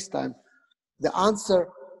space-time, the answer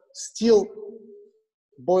still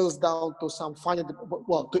boils down to some finite.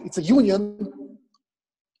 Well, it's a union.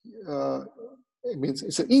 It means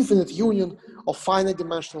it's an infinite union of finite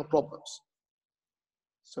dimensional problems.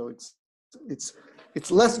 So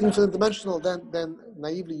it's less infinite dimensional than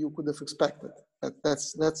naively you could have expected.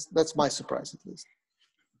 That's my surprise, at least.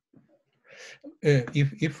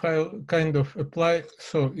 If I kind of apply,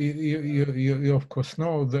 so you of course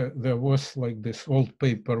know that there was like this old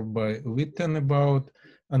paper by Witten about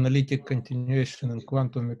analytic continuation in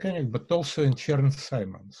quantum mechanics, but also in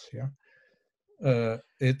Chern-Simons. Yeah,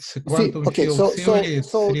 it's a quantum field theory.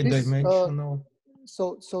 It's three-dimensional.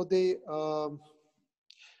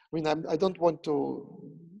 I mean, I don't want to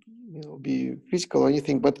be critical or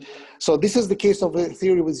anything, but so this is the case of a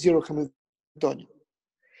theory with zero Hamiltonian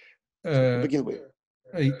to begin with.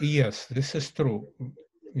 Yes, this is true.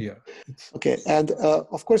 Yeah. Okay, and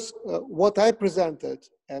of course, what I presented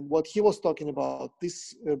and what he was talking about,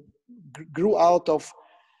 this grew out of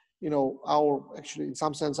our, actually in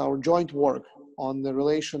some sense, our joint work on the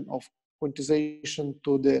relation of quantization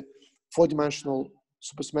to the four-dimensional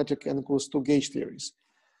supersymmetric n equals 2 gauge theories.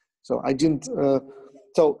 So I didn't.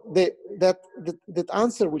 So that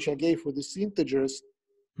answer which I gave for these integers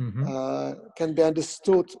can be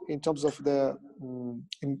understood in terms of the.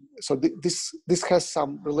 This has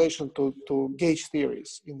some relation to gauge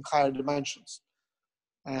theories in higher dimensions,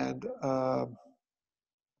 and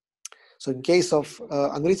so in case of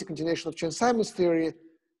analytic continuation of Chern-Simons theory,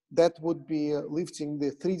 that would be lifting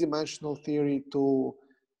the three-dimensional theory to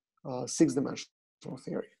six-dimensional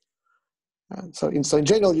theory. And so in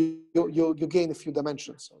general, you gain a few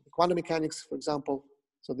dimensions. So the quantum mechanics, for example,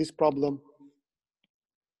 so this problem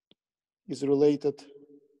is related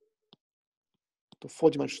to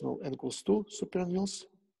four-dimensional n equals 2 superannuals.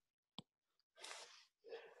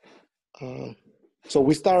 So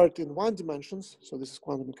we start in one dimensions. So this is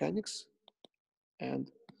quantum mechanics.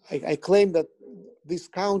 And I claim that this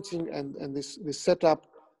counting and this setup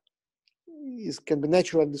can be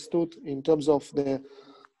naturally understood in terms of the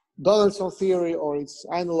Donaldson theory or its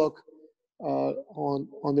analog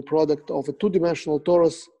on the product of a two-dimensional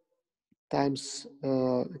torus times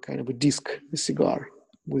kind of a disk, a cigar,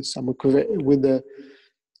 with some with the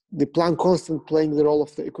Planck constant playing the role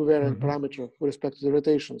of the equivariant parameter with respect to the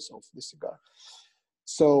rotations of the cigar.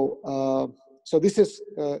 So so this is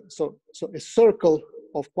so a circle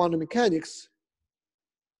of quantum mechanics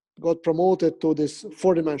got promoted to this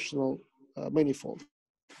four-dimensional manifold.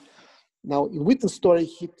 Now, in Witten's story,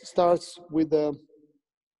 he starts with the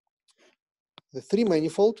three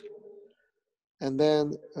manifold, and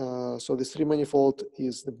then so the three manifold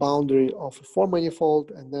is the boundary of a four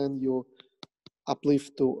manifold, and then you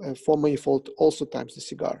uplift to a four manifold also times the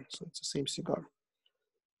cigar, so it's the same cigar,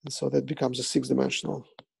 and so that becomes a six-dimensional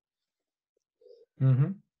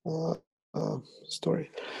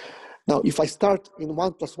story. Now, if I start in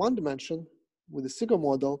 1 + 1 dimension with the cigar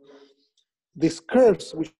model, these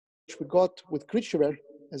curves which we got with I.Krichever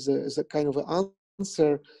as a kind of an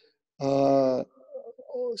answer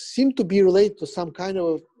seem to be related to some kind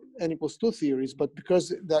of n equals 2 theories, but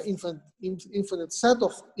because there are infinite set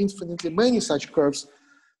of infinitely many such curves,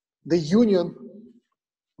 the union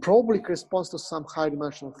probably corresponds to some high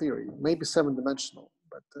dimensional theory, maybe 7-dimensional,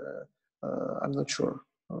 but I'm not sure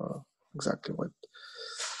exactly what.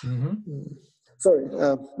 Sorry,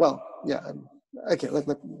 well, yeah, okay,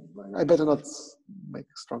 I better not make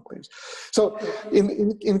strong claims. So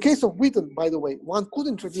in case of Witten, by the way, one could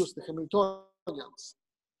introduce the Hamiltonians.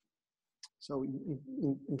 So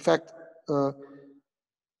in fact,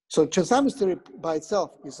 so Chern-Simons theory by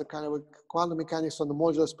itself is a kind of a quantum mechanics on the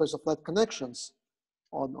modular space of flat connections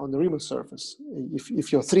on the Riemann surface.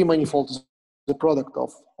 If your three manifold is the product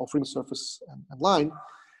of Riemann surface and line,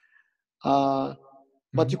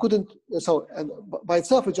 but you couldn't, so, and by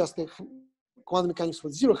itself it's just a quantum mechanics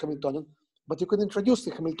with zero Hamiltonian, but you could introduce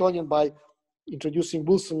the Hamiltonian by introducing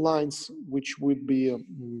Wilson lines, which would be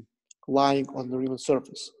lying on the Riemann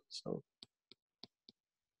surface. So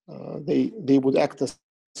they would act as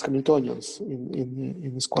Hamiltonians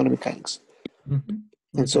in this quantum mechanics.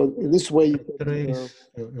 And so in this way, trace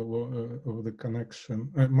of the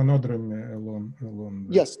connection, monodromy along.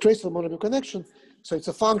 Yes, trace of monodromy connection. So it's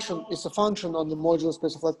a function on the modular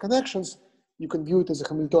space of flat connections. You can view it as a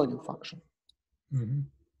Hamiltonian function.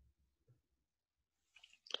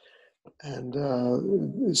 And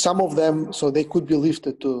some of them, so they could be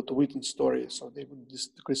lifted to Witten's story. So they would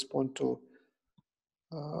correspond to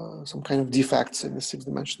some kind of defects in the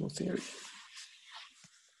six-dimensional theory.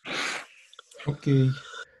 Okay.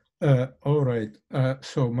 All right.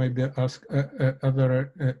 So maybe ask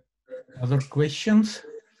other questions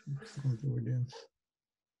from the audience,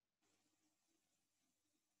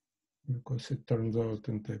 because it turns out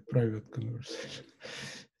into a private conversation.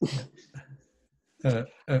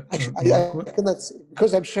 Actually, I cannot see,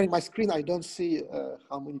 because I'm sharing my screen. I don't see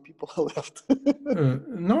how many people are left.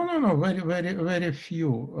 No. Very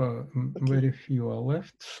few. Okay. Very few are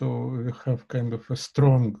left. So we have kind of a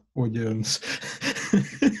strong audience.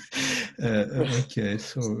 Okay.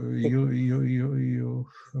 So you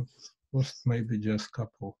have lost maybe just a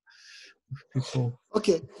couple of people.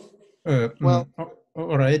 Okay. Well,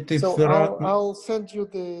 all right. If so there I'll send you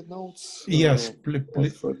the notes. Yes,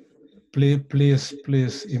 please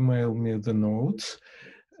email me the notes,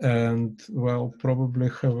 and well, probably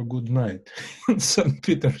have a good night in St.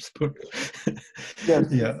 Petersburg.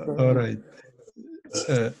 Yes. Yeah. All right.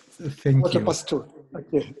 Thank you. 2:15.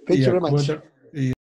 Okay. Thank you very much.